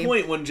Gypsy. At some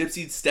point, when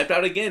Gypsy stepped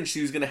out again,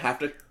 she was going to have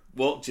to,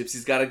 well,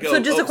 Gypsy's got to go.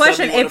 So just a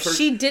question, if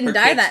she didn't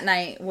die that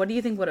night, what do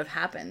you think would have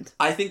happened?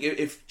 I think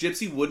if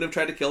Gypsy wouldn't have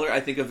tried to kill her, I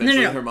think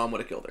eventually her mom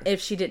would have killed her. If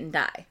she didn't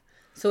die.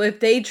 So if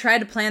they tried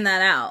to plan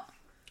that out.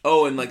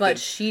 Oh, and like, but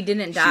she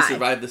didn't die. She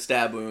survived the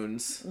stab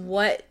wounds.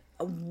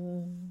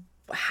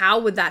 How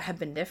would that have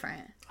been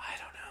different? I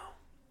don't know.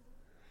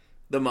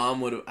 The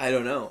mom would have, I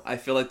don't know. I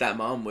feel like that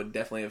mom would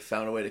definitely have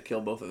found a way to kill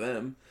both of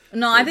them.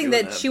 No, I think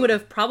that she would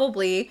have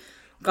probably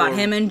got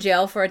him in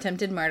jail for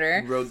attempted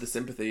murder. Rode the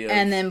sympathy of,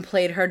 and then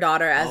played her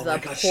daughter as the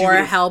poor,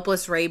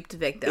 helpless, raped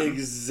victim.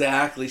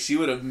 Exactly. She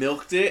would have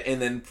milked it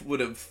and then would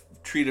have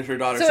treated her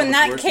daughter so much in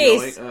that worse.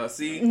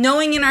 Case,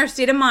 knowing in our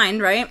state of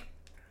mind, right?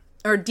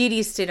 Or Dee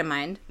Dee's state of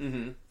mind,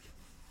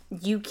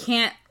 you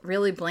can't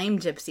really blame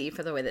Gypsy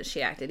for the way that she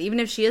acted. Even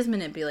if she is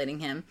manipulating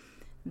him,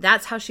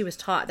 that's how she was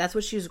taught. That's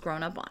what she was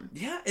grown up on.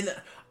 Yeah, and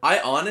I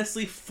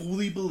honestly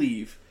fully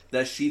believe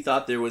that she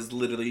thought there was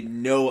literally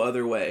no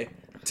other way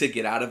to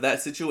get out of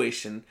that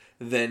situation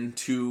than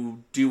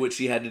to do what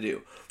she had to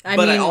do.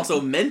 I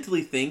also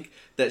mentally think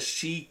that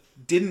she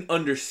didn't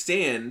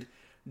understand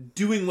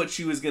doing what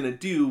she was going to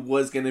do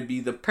was going to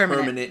be the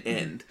permanent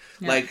end.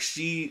 Yeah.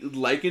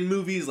 Like in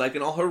movies, like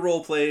in all her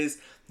role plays,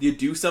 you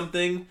do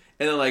something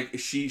and then like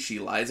she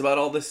lies about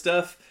all this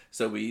stuff.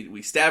 So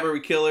we stab her,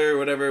 we kill her,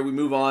 whatever, we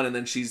move on, and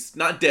then she's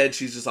not dead,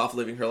 she's just off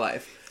living her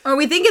life. Or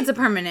we think it's a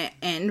permanent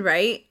end,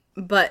 right?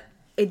 But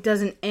it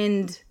doesn't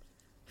end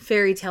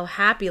fairy tale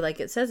happy like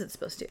it says it's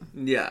supposed to.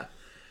 Yeah.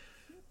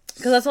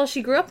 Because that's all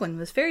she grew up with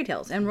was fairy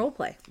tales and role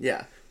play.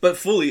 Yeah. But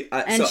fully...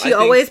 she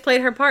always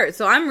played her part.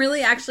 So I'm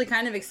really actually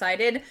kind of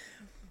excited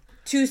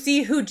to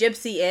see who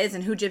Gypsy is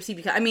and who Gypsy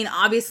becomes. I mean,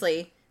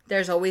 obviously,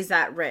 there's always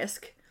that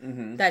risk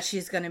that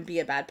she's going to be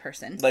a bad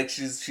person. Like,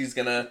 she's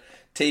going to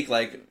take,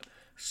 like...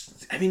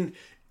 I mean,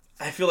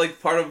 I feel like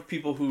part of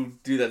people who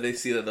do that, they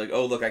see that, like,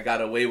 oh, look, I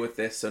got away with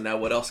this, so now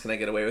what else can I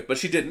get away with? But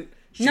she didn't.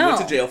 She went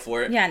to jail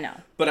for it. Yeah, no.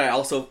 But I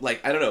also, like,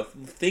 I don't know,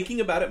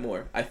 thinking about it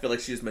more, I feel like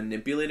she was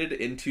manipulated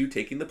into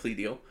taking the plea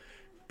deal.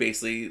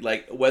 Basically,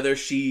 like, whether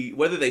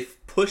they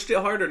pushed it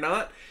hard or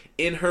not,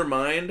 in her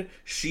mind,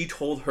 she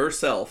told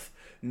herself,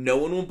 no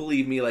one will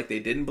believe me like they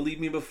didn't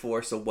believe me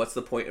before, so what's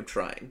the point of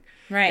trying?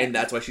 Right. And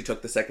that's why she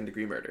took the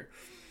second-degree murder.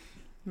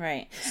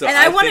 Right. So and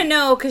I want to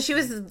know, because she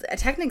was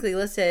technically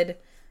listed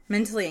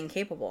mentally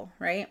incapable,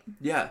 right?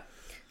 Yeah.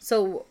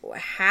 So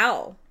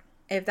how,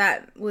 if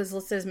that was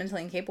listed as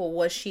mentally incapable,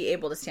 was she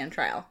able to stand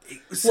trial?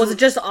 Was it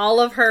just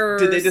all of her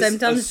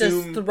symptoms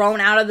just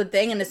thrown out of the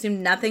thing and assumed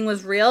nothing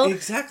was real?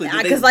 Exactly.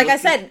 Because like I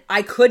said,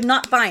 I could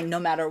not find, no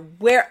matter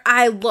where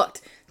I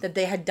looked, that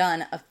they had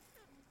done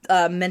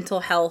a mental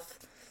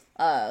health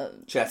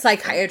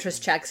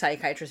psychiatrist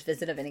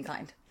visit of any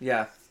kind.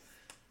 Yeah.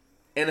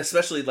 And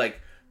especially, like,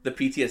 the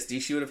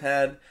PTSD she would have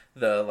had,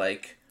 the,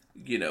 like,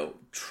 you know,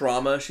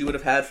 trauma she would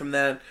have had from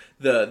that,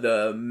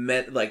 the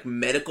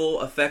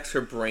medical effects her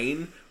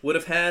brain would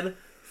have had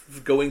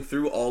going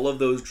through all of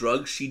those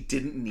drugs she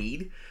didn't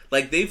need.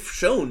 Like, they've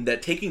shown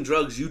that taking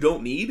drugs you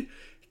don't need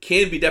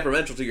can be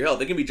detrimental to your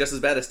health. It can be just as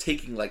bad as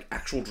taking, like,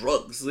 actual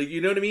drugs. Like,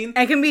 you know what I mean?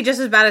 It can be just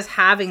as bad as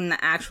having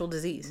the actual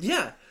disease.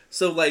 Yeah.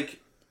 So, like,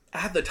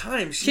 at the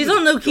time, she's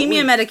on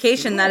leukemia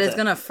medication that is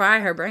going to fry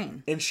her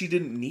brain. And she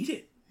didn't need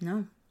it.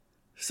 No.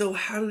 So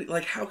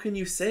how can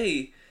you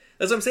say...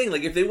 That's what I'm saying.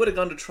 Like, if they would have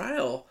gone to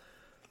trial,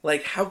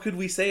 like, how could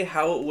we say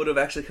how it would have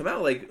actually come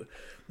out? Like,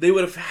 they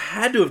would have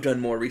had to have done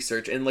more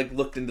research and, like,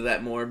 looked into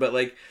that more. But,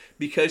 like,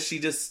 because she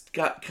just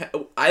got...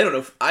 I don't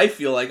know. I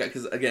feel like...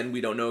 Because, again,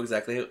 we don't know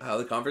exactly how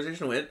the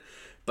conversation went.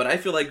 But I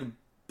feel like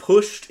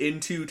pushed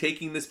into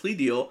taking this plea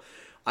deal...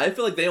 I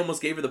feel like they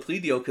almost gave her the plea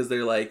deal because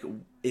they're like,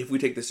 if we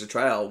take this to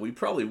trial, we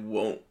probably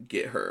won't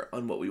get her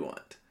on what we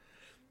want.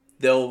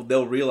 They'll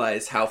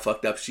realize how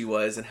fucked up she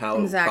was and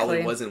how it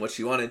probably wasn't what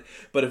she wanted.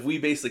 But if we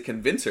basically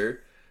convince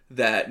her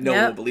that no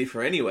one will believe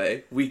her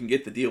anyway, we can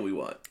get the deal we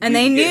want. And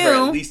they knew get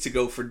her at least to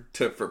go for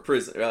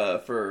prison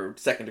for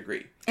second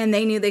degree. And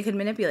they knew they could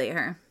manipulate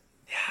her.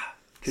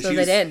 Yeah, so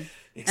they did.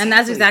 Exactly. And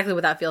that's exactly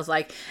what that feels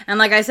like. And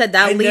like I said,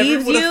 that leaves you... I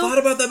never would have thought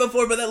about that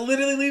before, but that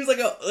literally leaves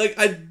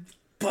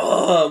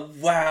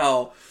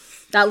wow.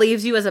 That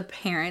leaves you as a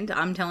parent.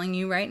 I'm telling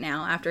you right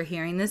now, after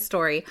hearing this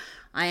story,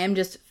 I am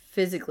just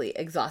physically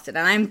exhausted.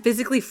 And I'm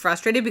physically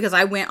frustrated because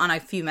I went on a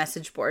few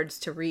message boards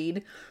to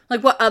read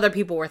like what other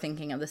people were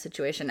thinking of the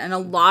situation. And a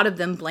lot of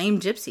them blame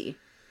Gypsy.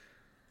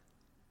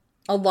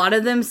 A lot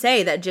of them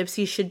say that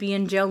Gypsy should be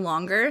in jail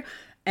longer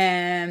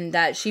and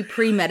that she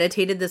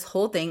premeditated this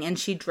whole thing and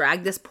she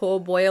dragged this poor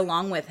boy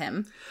along with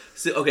him.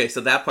 So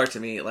that part to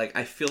me, like,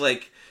 I feel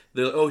like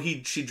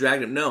she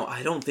dragged him. No,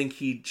 I don't think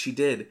she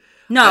did.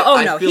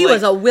 No, he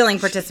was a willing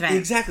participant.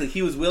 Exactly.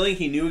 He was willing.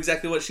 He knew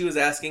exactly what she was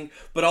asking.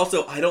 But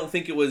also, I don't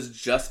think it was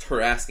just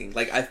her asking.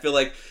 Like, I feel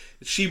like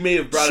she may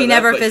have brought it up. She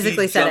never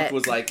physically said it.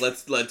 Was like,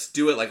 let's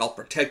do it. Like, I'll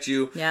protect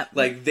you. Yep.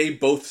 Like, they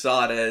both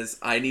saw it as,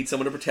 I need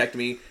someone to protect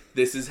me.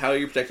 This is how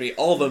you protect me.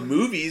 All the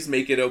movies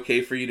make it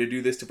okay for you to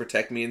do this to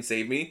protect me and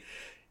save me.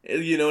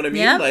 You know what I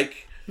mean? Yeah.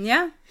 Like,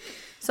 yeah.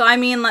 So, I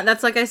mean,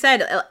 that's like I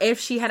said. If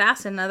she had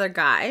asked another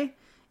guy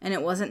and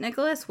it wasn't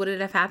Nicholas, would it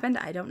have happened?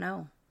 I don't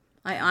know.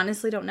 I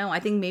honestly don't know. I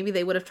think maybe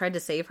they would have tried to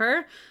save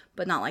her,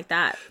 but not like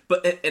that.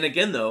 But, and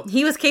again, though...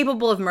 He was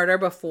capable of murder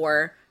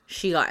before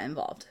she got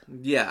involved.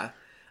 Yeah.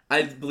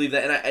 I believe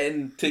that.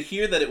 And to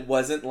hear that it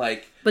wasn't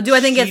like... But do I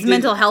think it's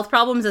mental health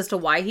problems as to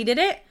why he did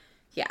it?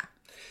 Yeah.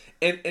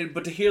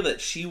 But to hear that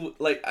she...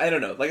 Like, I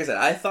don't know. Like I said,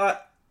 I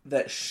thought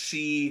that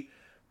she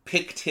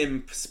picked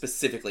him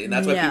specifically. And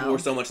that's why people were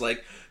so much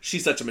like,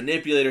 she's such a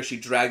manipulator. She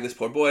dragged this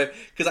poor boy.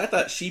 Because I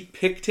thought she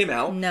picked him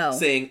out. No.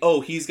 Saying, oh,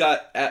 he's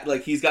got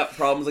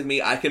problems like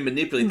me. I can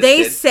manipulate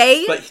this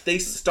kid. But they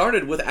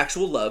started with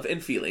actual love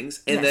and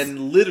feelings. And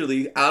then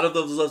literally, out of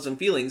those loves and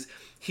feelings,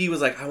 he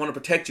was like, I want to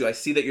protect you. I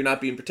see that you're not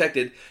being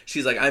protected.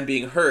 She's like, I'm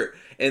being hurt.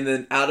 And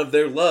then out of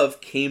their love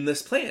came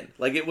this plan.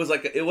 Like, it was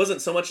like, it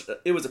wasn't so much,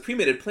 it was a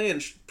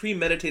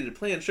premeditated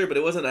plan, sure. But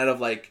it wasn't out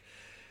of like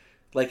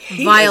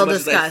hate vile as much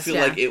disgust, as I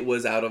feel like it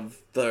was out of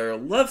their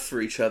love for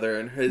each other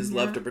and his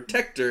love to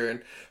protect her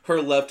and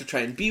her love to try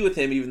and be with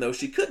him even though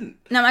she couldn't.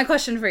 Now, my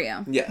question for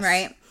you. Yes.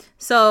 Right?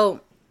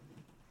 So,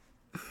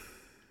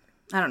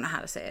 I don't know how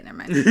to say it. Never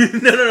mind.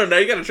 No. Now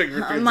you got to trick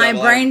your my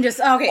brain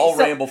just... Okay. I'll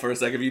ramble for a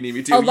second if you need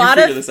me to. A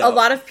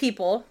lot of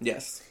people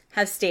yes.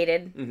 have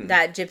stated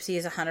that Gypsy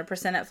is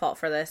 100% at fault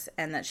for this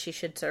and that she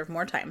should serve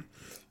more time.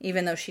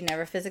 Even though she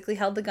never physically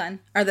held the gun.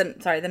 Or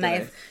the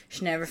knife.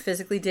 She never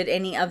physically did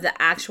any of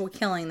the actual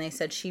killing. They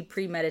said she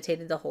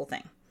premeditated the whole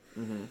thing.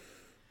 Mm-hmm.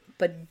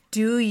 But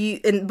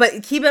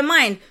but keep in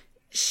mind,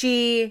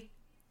 she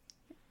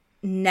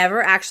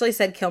never actually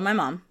said, kill my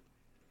mom.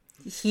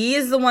 He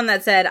is the one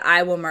that said,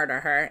 I will murder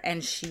her.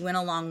 And she went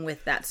along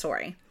with that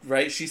story.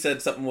 Right? She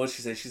said something, what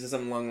she said? She said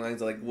something along the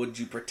lines of, like, would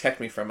you protect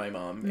me from my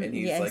mom? And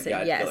he's like,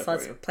 yeah, yes,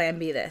 let's plan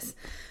B this.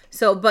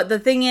 So, but the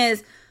thing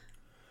is...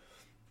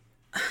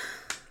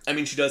 I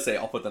mean, she does say,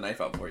 I'll put the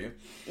knife out for you.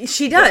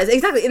 She does,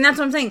 exactly. And that's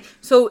what I'm saying.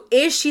 So,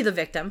 is she the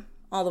victim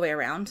all the way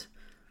around?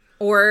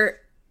 Or,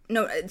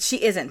 no,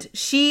 she isn't.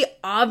 She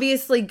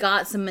obviously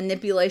got some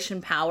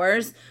manipulation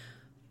powers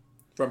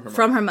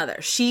from her mother.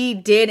 She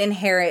did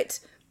inherit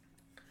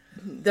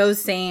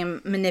those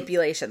same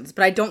manipulations.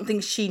 But I don't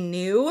think she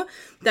knew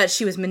that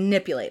she was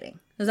manipulating.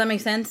 Does that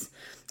make sense?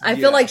 I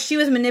feel like she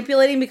was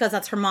manipulating because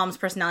that's her mom's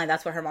personality.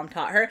 That's what her mom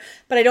taught her.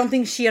 But I don't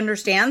think she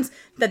understands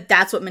that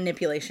that's what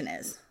manipulation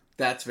is.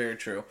 That's very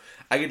true.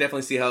 I can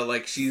definitely see how,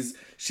 like, she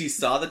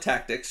saw the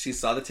tactics, she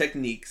saw the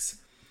techniques,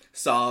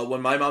 saw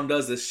when my mom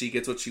does this, she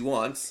gets what she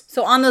wants.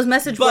 So on those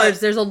message boards,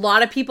 there's a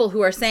lot of people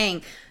who are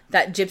saying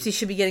that Gypsy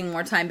should be getting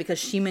more time because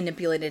she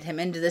manipulated him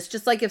into this.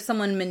 Just like if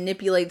someone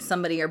manipulates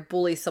somebody or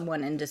bullies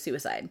someone into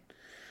suicide.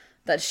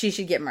 That she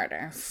should get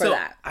murder for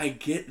that. I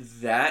get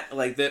that,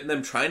 like,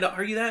 them trying to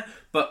argue that,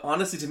 but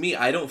honestly, to me,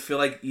 I don't feel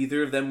like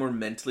either of them were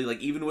mentally,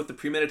 like, even with the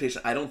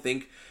premeditation, I don't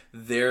think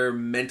their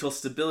mental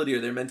stability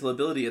or their mental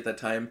ability at that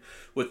time,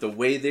 with the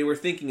way they were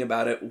thinking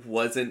about it,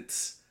 wasn't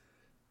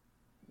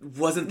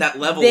that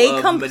level of manipulation.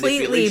 They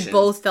completely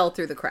both fell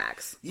through the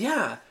cracks.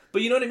 Yeah,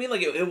 but you know what I mean?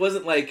 Like, it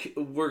wasn't like,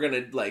 we're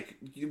gonna, like,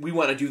 we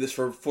want to do this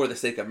for the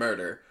sake of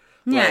murder.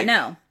 Yeah, like,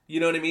 no. You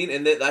know what I mean?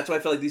 And that's why I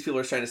feel like these people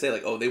are trying to say,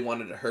 like, oh, they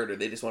wanted to hurt her.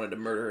 They just wanted to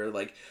murder her.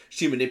 Like,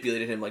 she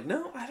manipulated him. Like,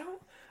 no, I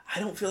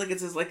don't feel like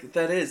it's as like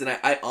that is. And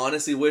I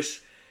honestly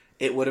wish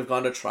it would have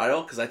gone to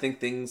trial because I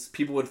think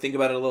people would think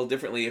about it a little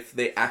differently if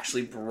they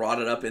actually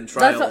brought it up in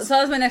trials. So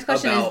that was my next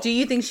question is, do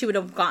you think she would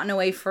have gotten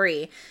away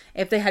free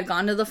if they had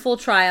gone to the full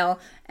trial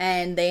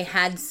and they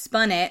had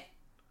spun it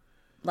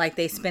like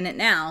they spin it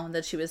now,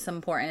 that she was some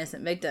poor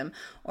innocent victim?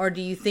 Or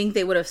do you think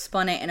they would have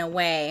spun it in a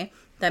way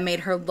that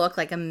made her look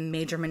like a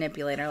major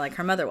manipulator like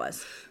her mother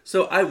was?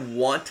 So I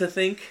want to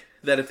think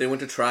that if they went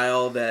to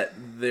trial, that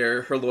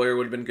her lawyer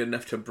would have been good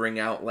enough to bring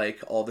out,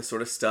 like, all this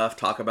sort of stuff,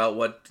 talk about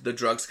what the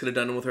drugs could have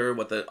done with her,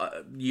 what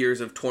the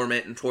years of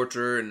torment and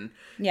torture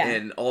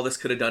and all this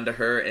could have done to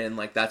her, and,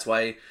 like, that's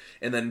why,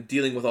 and then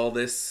dealing with all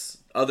this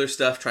other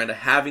stuff,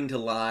 having to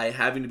lie,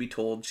 having to be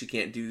told she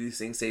can't do these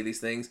things, say these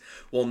things,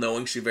 while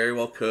knowing she very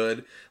well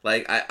could.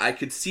 Like, I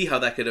could see how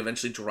that could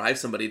eventually drive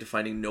somebody to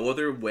finding no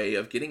other way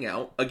of getting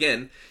out.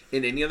 Again,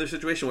 in any other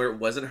situation where it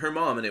wasn't her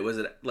mom and it was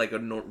like a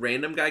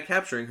random guy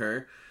capturing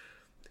her,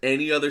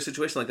 any other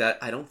situation like that,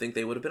 I don't think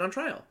they would have been on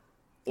trial.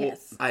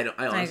 Yes. I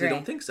honestly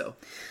don't think so.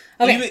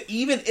 Okay.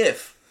 Even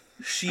if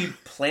she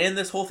planned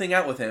this whole thing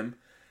out with him,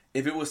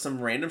 if it was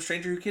some random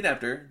stranger who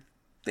kidnapped her,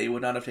 they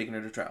would not have taken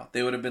her to trial.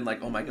 They would have been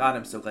like, oh my God,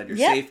 I'm so glad you're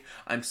safe.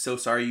 I'm so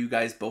sorry you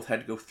guys both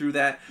had to go through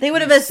that. They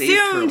would have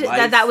assumed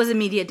that was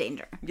immediate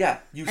danger. Yeah,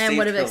 you saved her life. And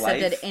would have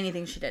accepted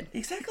anything she did.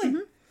 Exactly. Mm-hmm.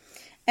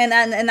 And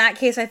then in that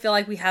case, I feel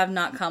like we have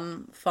not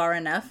come far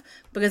enough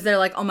because they're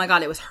like, oh my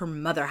God, it was her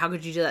mother. How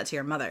could you do that to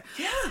your mother?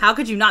 Yeah. How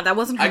could you not? That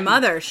wasn't her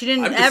mother. She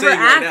didn't ever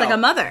act like a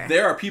mother.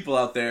 There are people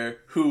out there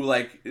who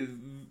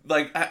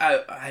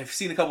I've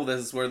seen a couple of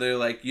this where they're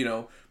like,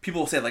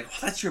 people will say like, oh,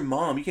 that's your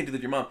mom. You can't do that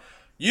to your mom.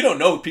 You don't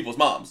know people's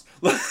moms.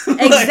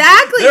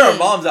 Exactly. There are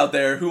moms out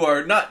there who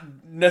are not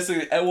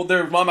necessarily... Well,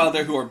 there are moms out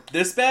there who are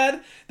this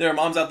bad. There are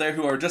moms out there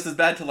who are just as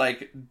bad to,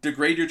 like,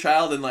 degrade your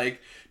child and,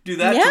 like, do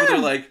that. Yeah. So they're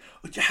like,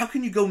 how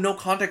can you go no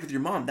contact with your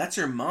mom? That's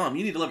your mom.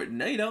 You need to love her.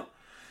 No, you don't.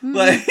 Mm-hmm.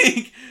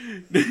 Like...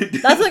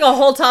 That's, like, a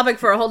whole topic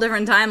for a whole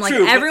different time. Like,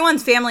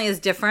 everyone's family is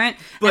different.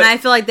 And I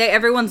feel like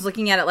everyone's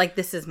looking at it like,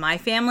 this is my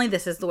family.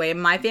 This is the way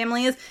my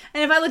family is.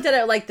 And if I looked at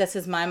it like, this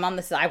is my mom,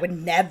 I would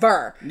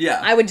never.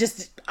 Yeah. I would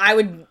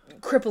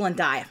cripple and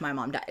die if my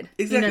mom died.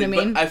 Exactly. You know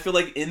what I mean? But I feel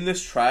like in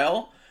this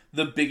trial,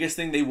 the biggest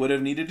thing they would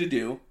have needed to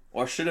do,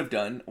 or should have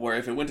done, or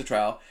if it went to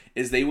trial,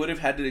 is they would have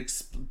had to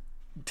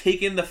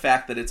take in the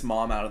fact that it's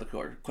mom out of the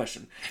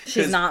question.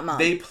 She's not mom.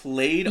 They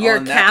played your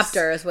on that. Your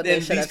captor is what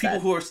they should have said. These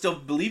people who are still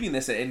believing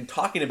this and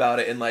talking about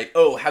it and like,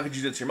 oh, how could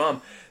you do this to your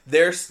mom?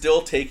 They're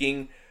still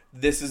taking...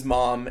 This is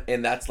mom,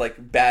 and that's like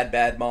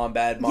bad mom,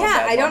 bad mom. Yeah,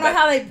 bad I don't mom,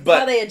 know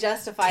how they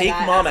justify take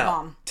that. Mom as out.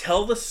 Mom.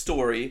 Tell the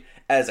story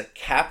as a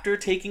captor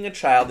taking a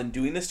child and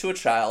doing this to a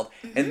child,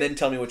 and then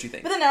tell me what you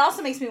think. But then it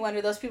also makes me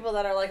wonder, those people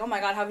that are like, oh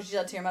my God, how could you do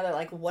that to your mother?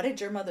 Like, what did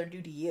your mother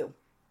do to you?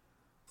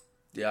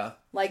 Yeah.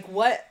 Like,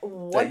 what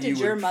did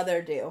your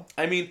mother do?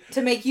 I mean...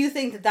 To make you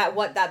think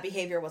that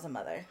behavior was a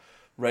mother.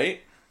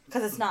 Right?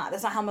 Because it's not.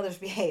 That's not how mothers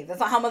behave.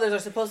 That's not how mothers are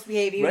supposed to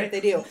behave, even if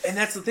they do. And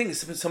that's the thing.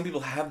 Some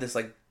people have this,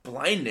 like,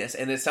 blindness,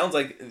 and it sounds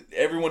like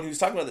everyone who's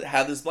talking about it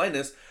had this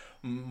blindness.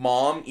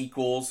 Mom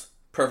equals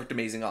perfect,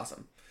 amazing,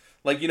 awesome.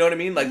 Like, you know what I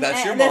mean? Like,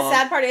 that's your mom. The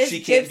sad part is,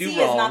 she can't do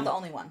wrong. Is not the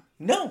only one.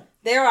 No.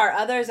 There are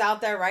others out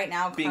there right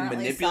now being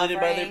manipulated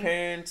by their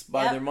parents,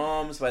 by their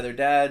moms, by their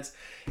dads.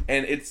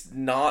 And it's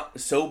not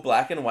so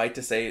black and white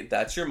to say,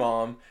 that's your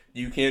mom.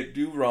 You can't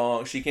do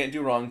wrong. She can't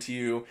do wrong to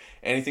you.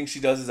 Anything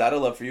she does is out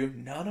of love for you.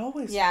 Not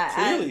always. Yeah.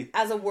 Clearly.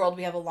 As a world,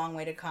 we have a long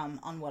way to come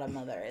on what a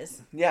mother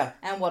is. Yeah.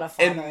 And what a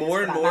father is. And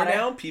more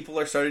now, people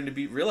are starting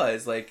to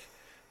realize, like,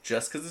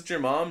 just because it's your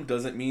mom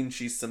doesn't mean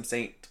she's some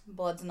saint.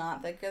 Blood's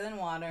not thicker than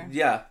water.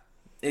 Yeah.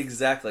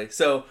 Exactly.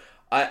 So,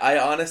 I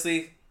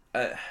honestly,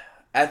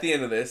 at the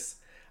end of this,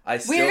 we're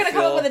going to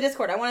come up with a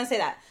Discord. I want to say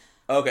that.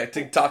 Okay,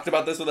 to talk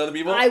about this with other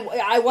people?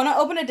 I want to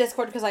open a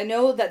Discord because I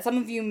know that some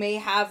of you may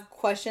have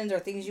questions or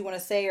things you want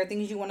to say or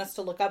things you want us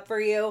to look up for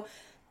you.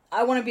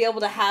 I want to be able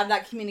to have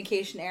that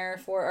communication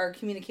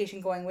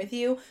communication going with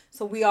you.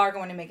 So we are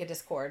going to make a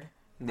Discord.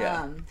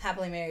 Yeah.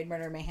 Happily Married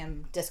Murder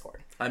Mayhem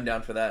Discord. I'm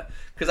down for that.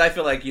 Because I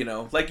feel like,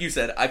 like you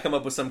said, I come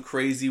up with some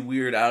crazy,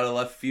 weird, out of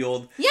left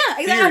field. Yeah,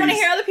 exactly. I want to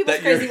hear other people's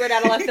crazy, weird,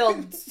 out of left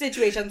field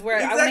situations where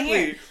I want to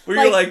hear. Where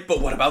you're like,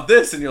 but what about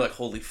this? And you're like,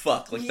 holy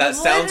fuck. Like, that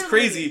sounds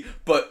crazy,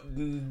 but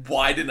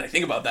why didn't I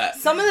think about that?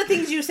 Some of the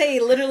things you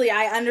say, literally,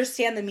 I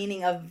understand the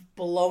meaning of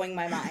blowing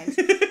my mind.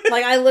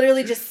 Like, I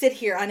literally just sit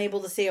here unable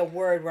to say a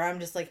word where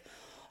I'm just like,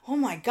 oh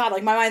my God,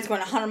 like my mind's going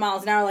 100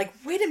 miles an hour. Like,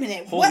 wait a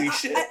minute. Holy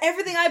shit.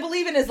 Everything I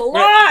believe in is a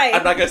lie.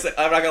 I'm not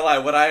gonna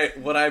lie.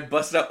 When I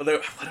busted up,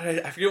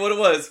 I forget what it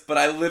was, but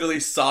I literally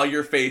saw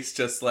your face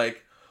just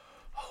like,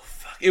 oh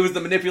fuck. It was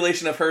the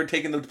manipulation of her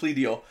taking the plea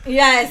deal.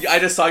 Yes. I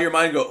just saw your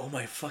mind go, oh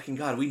my fucking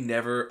God,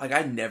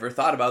 I never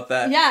thought about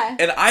that. Yeah.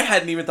 And I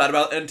hadn't even thought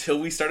about it until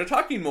we started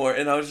talking more.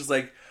 And I was just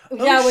like, oh,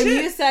 yeah, when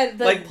you said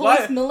the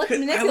police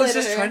manipulated her. I was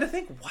just trying to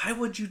think, why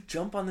would you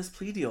jump on this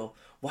plea deal?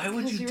 Why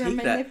would you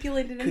take that?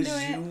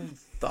 Because you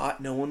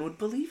thought no one would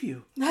believe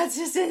you. That's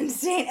just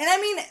insane. And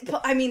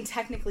I mean,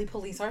 technically,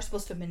 police are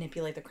supposed to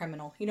manipulate the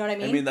criminal. You know what I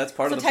mean? I mean, that's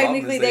part of the problem. So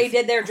technically, they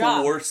did their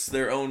job. Coerce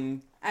their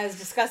own. As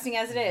disgusting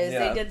as it is,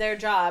 they did their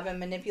job and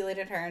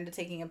manipulated her into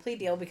taking a plea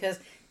deal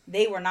because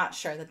they were not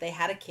sure that they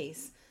had a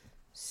case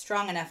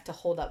strong enough to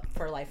hold up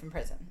for life in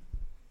prison,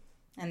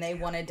 and they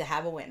wanted to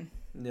have a win.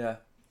 Yeah.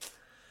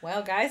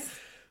 Well, guys.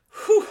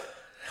 Whew.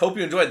 Hope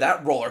you enjoyed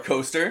that roller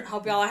coaster.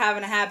 Hope y'all are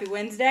having a happy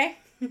Wednesday.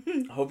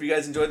 Hope you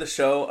guys enjoyed the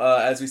show.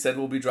 As we said,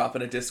 we'll be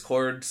dropping a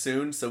Discord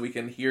soon so we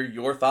can hear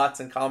your thoughts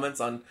and comments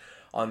on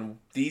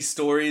these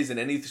stories and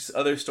any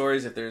other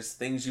stories. If there's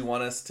things you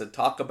want us to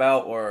talk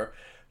about or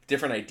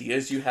different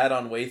ideas you had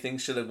on way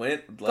things should have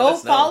went, go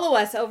us know. Follow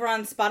us over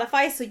on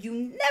Spotify so you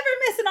never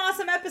miss an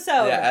awesome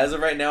episode. Yeah, as of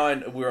right now,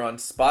 we're on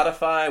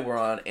Spotify, we're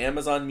on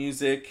Amazon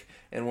Music,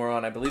 and we're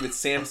on, I believe it's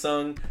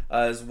Samsung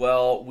as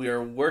well. We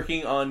are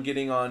working on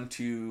getting on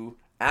to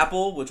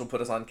Apple, which will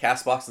put us on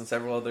CastBox and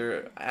several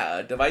other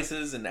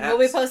devices and apps. We'll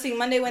be posting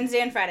Monday, Wednesday,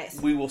 and Fridays.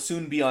 We will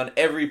soon be on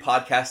every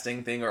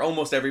podcasting thing, or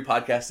almost every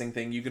podcasting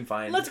thing you can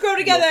find. Let's grow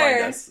together! You'll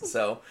find us.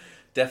 So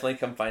definitely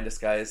come find us,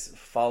 guys.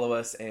 Follow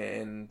us,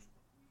 and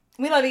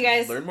we love you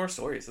guys. Learn more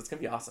stories. It's going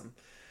to be awesome.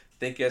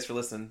 Thank you guys for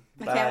listening.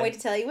 I can't wait to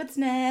tell you what's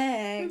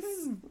next.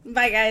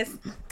 Bye, guys.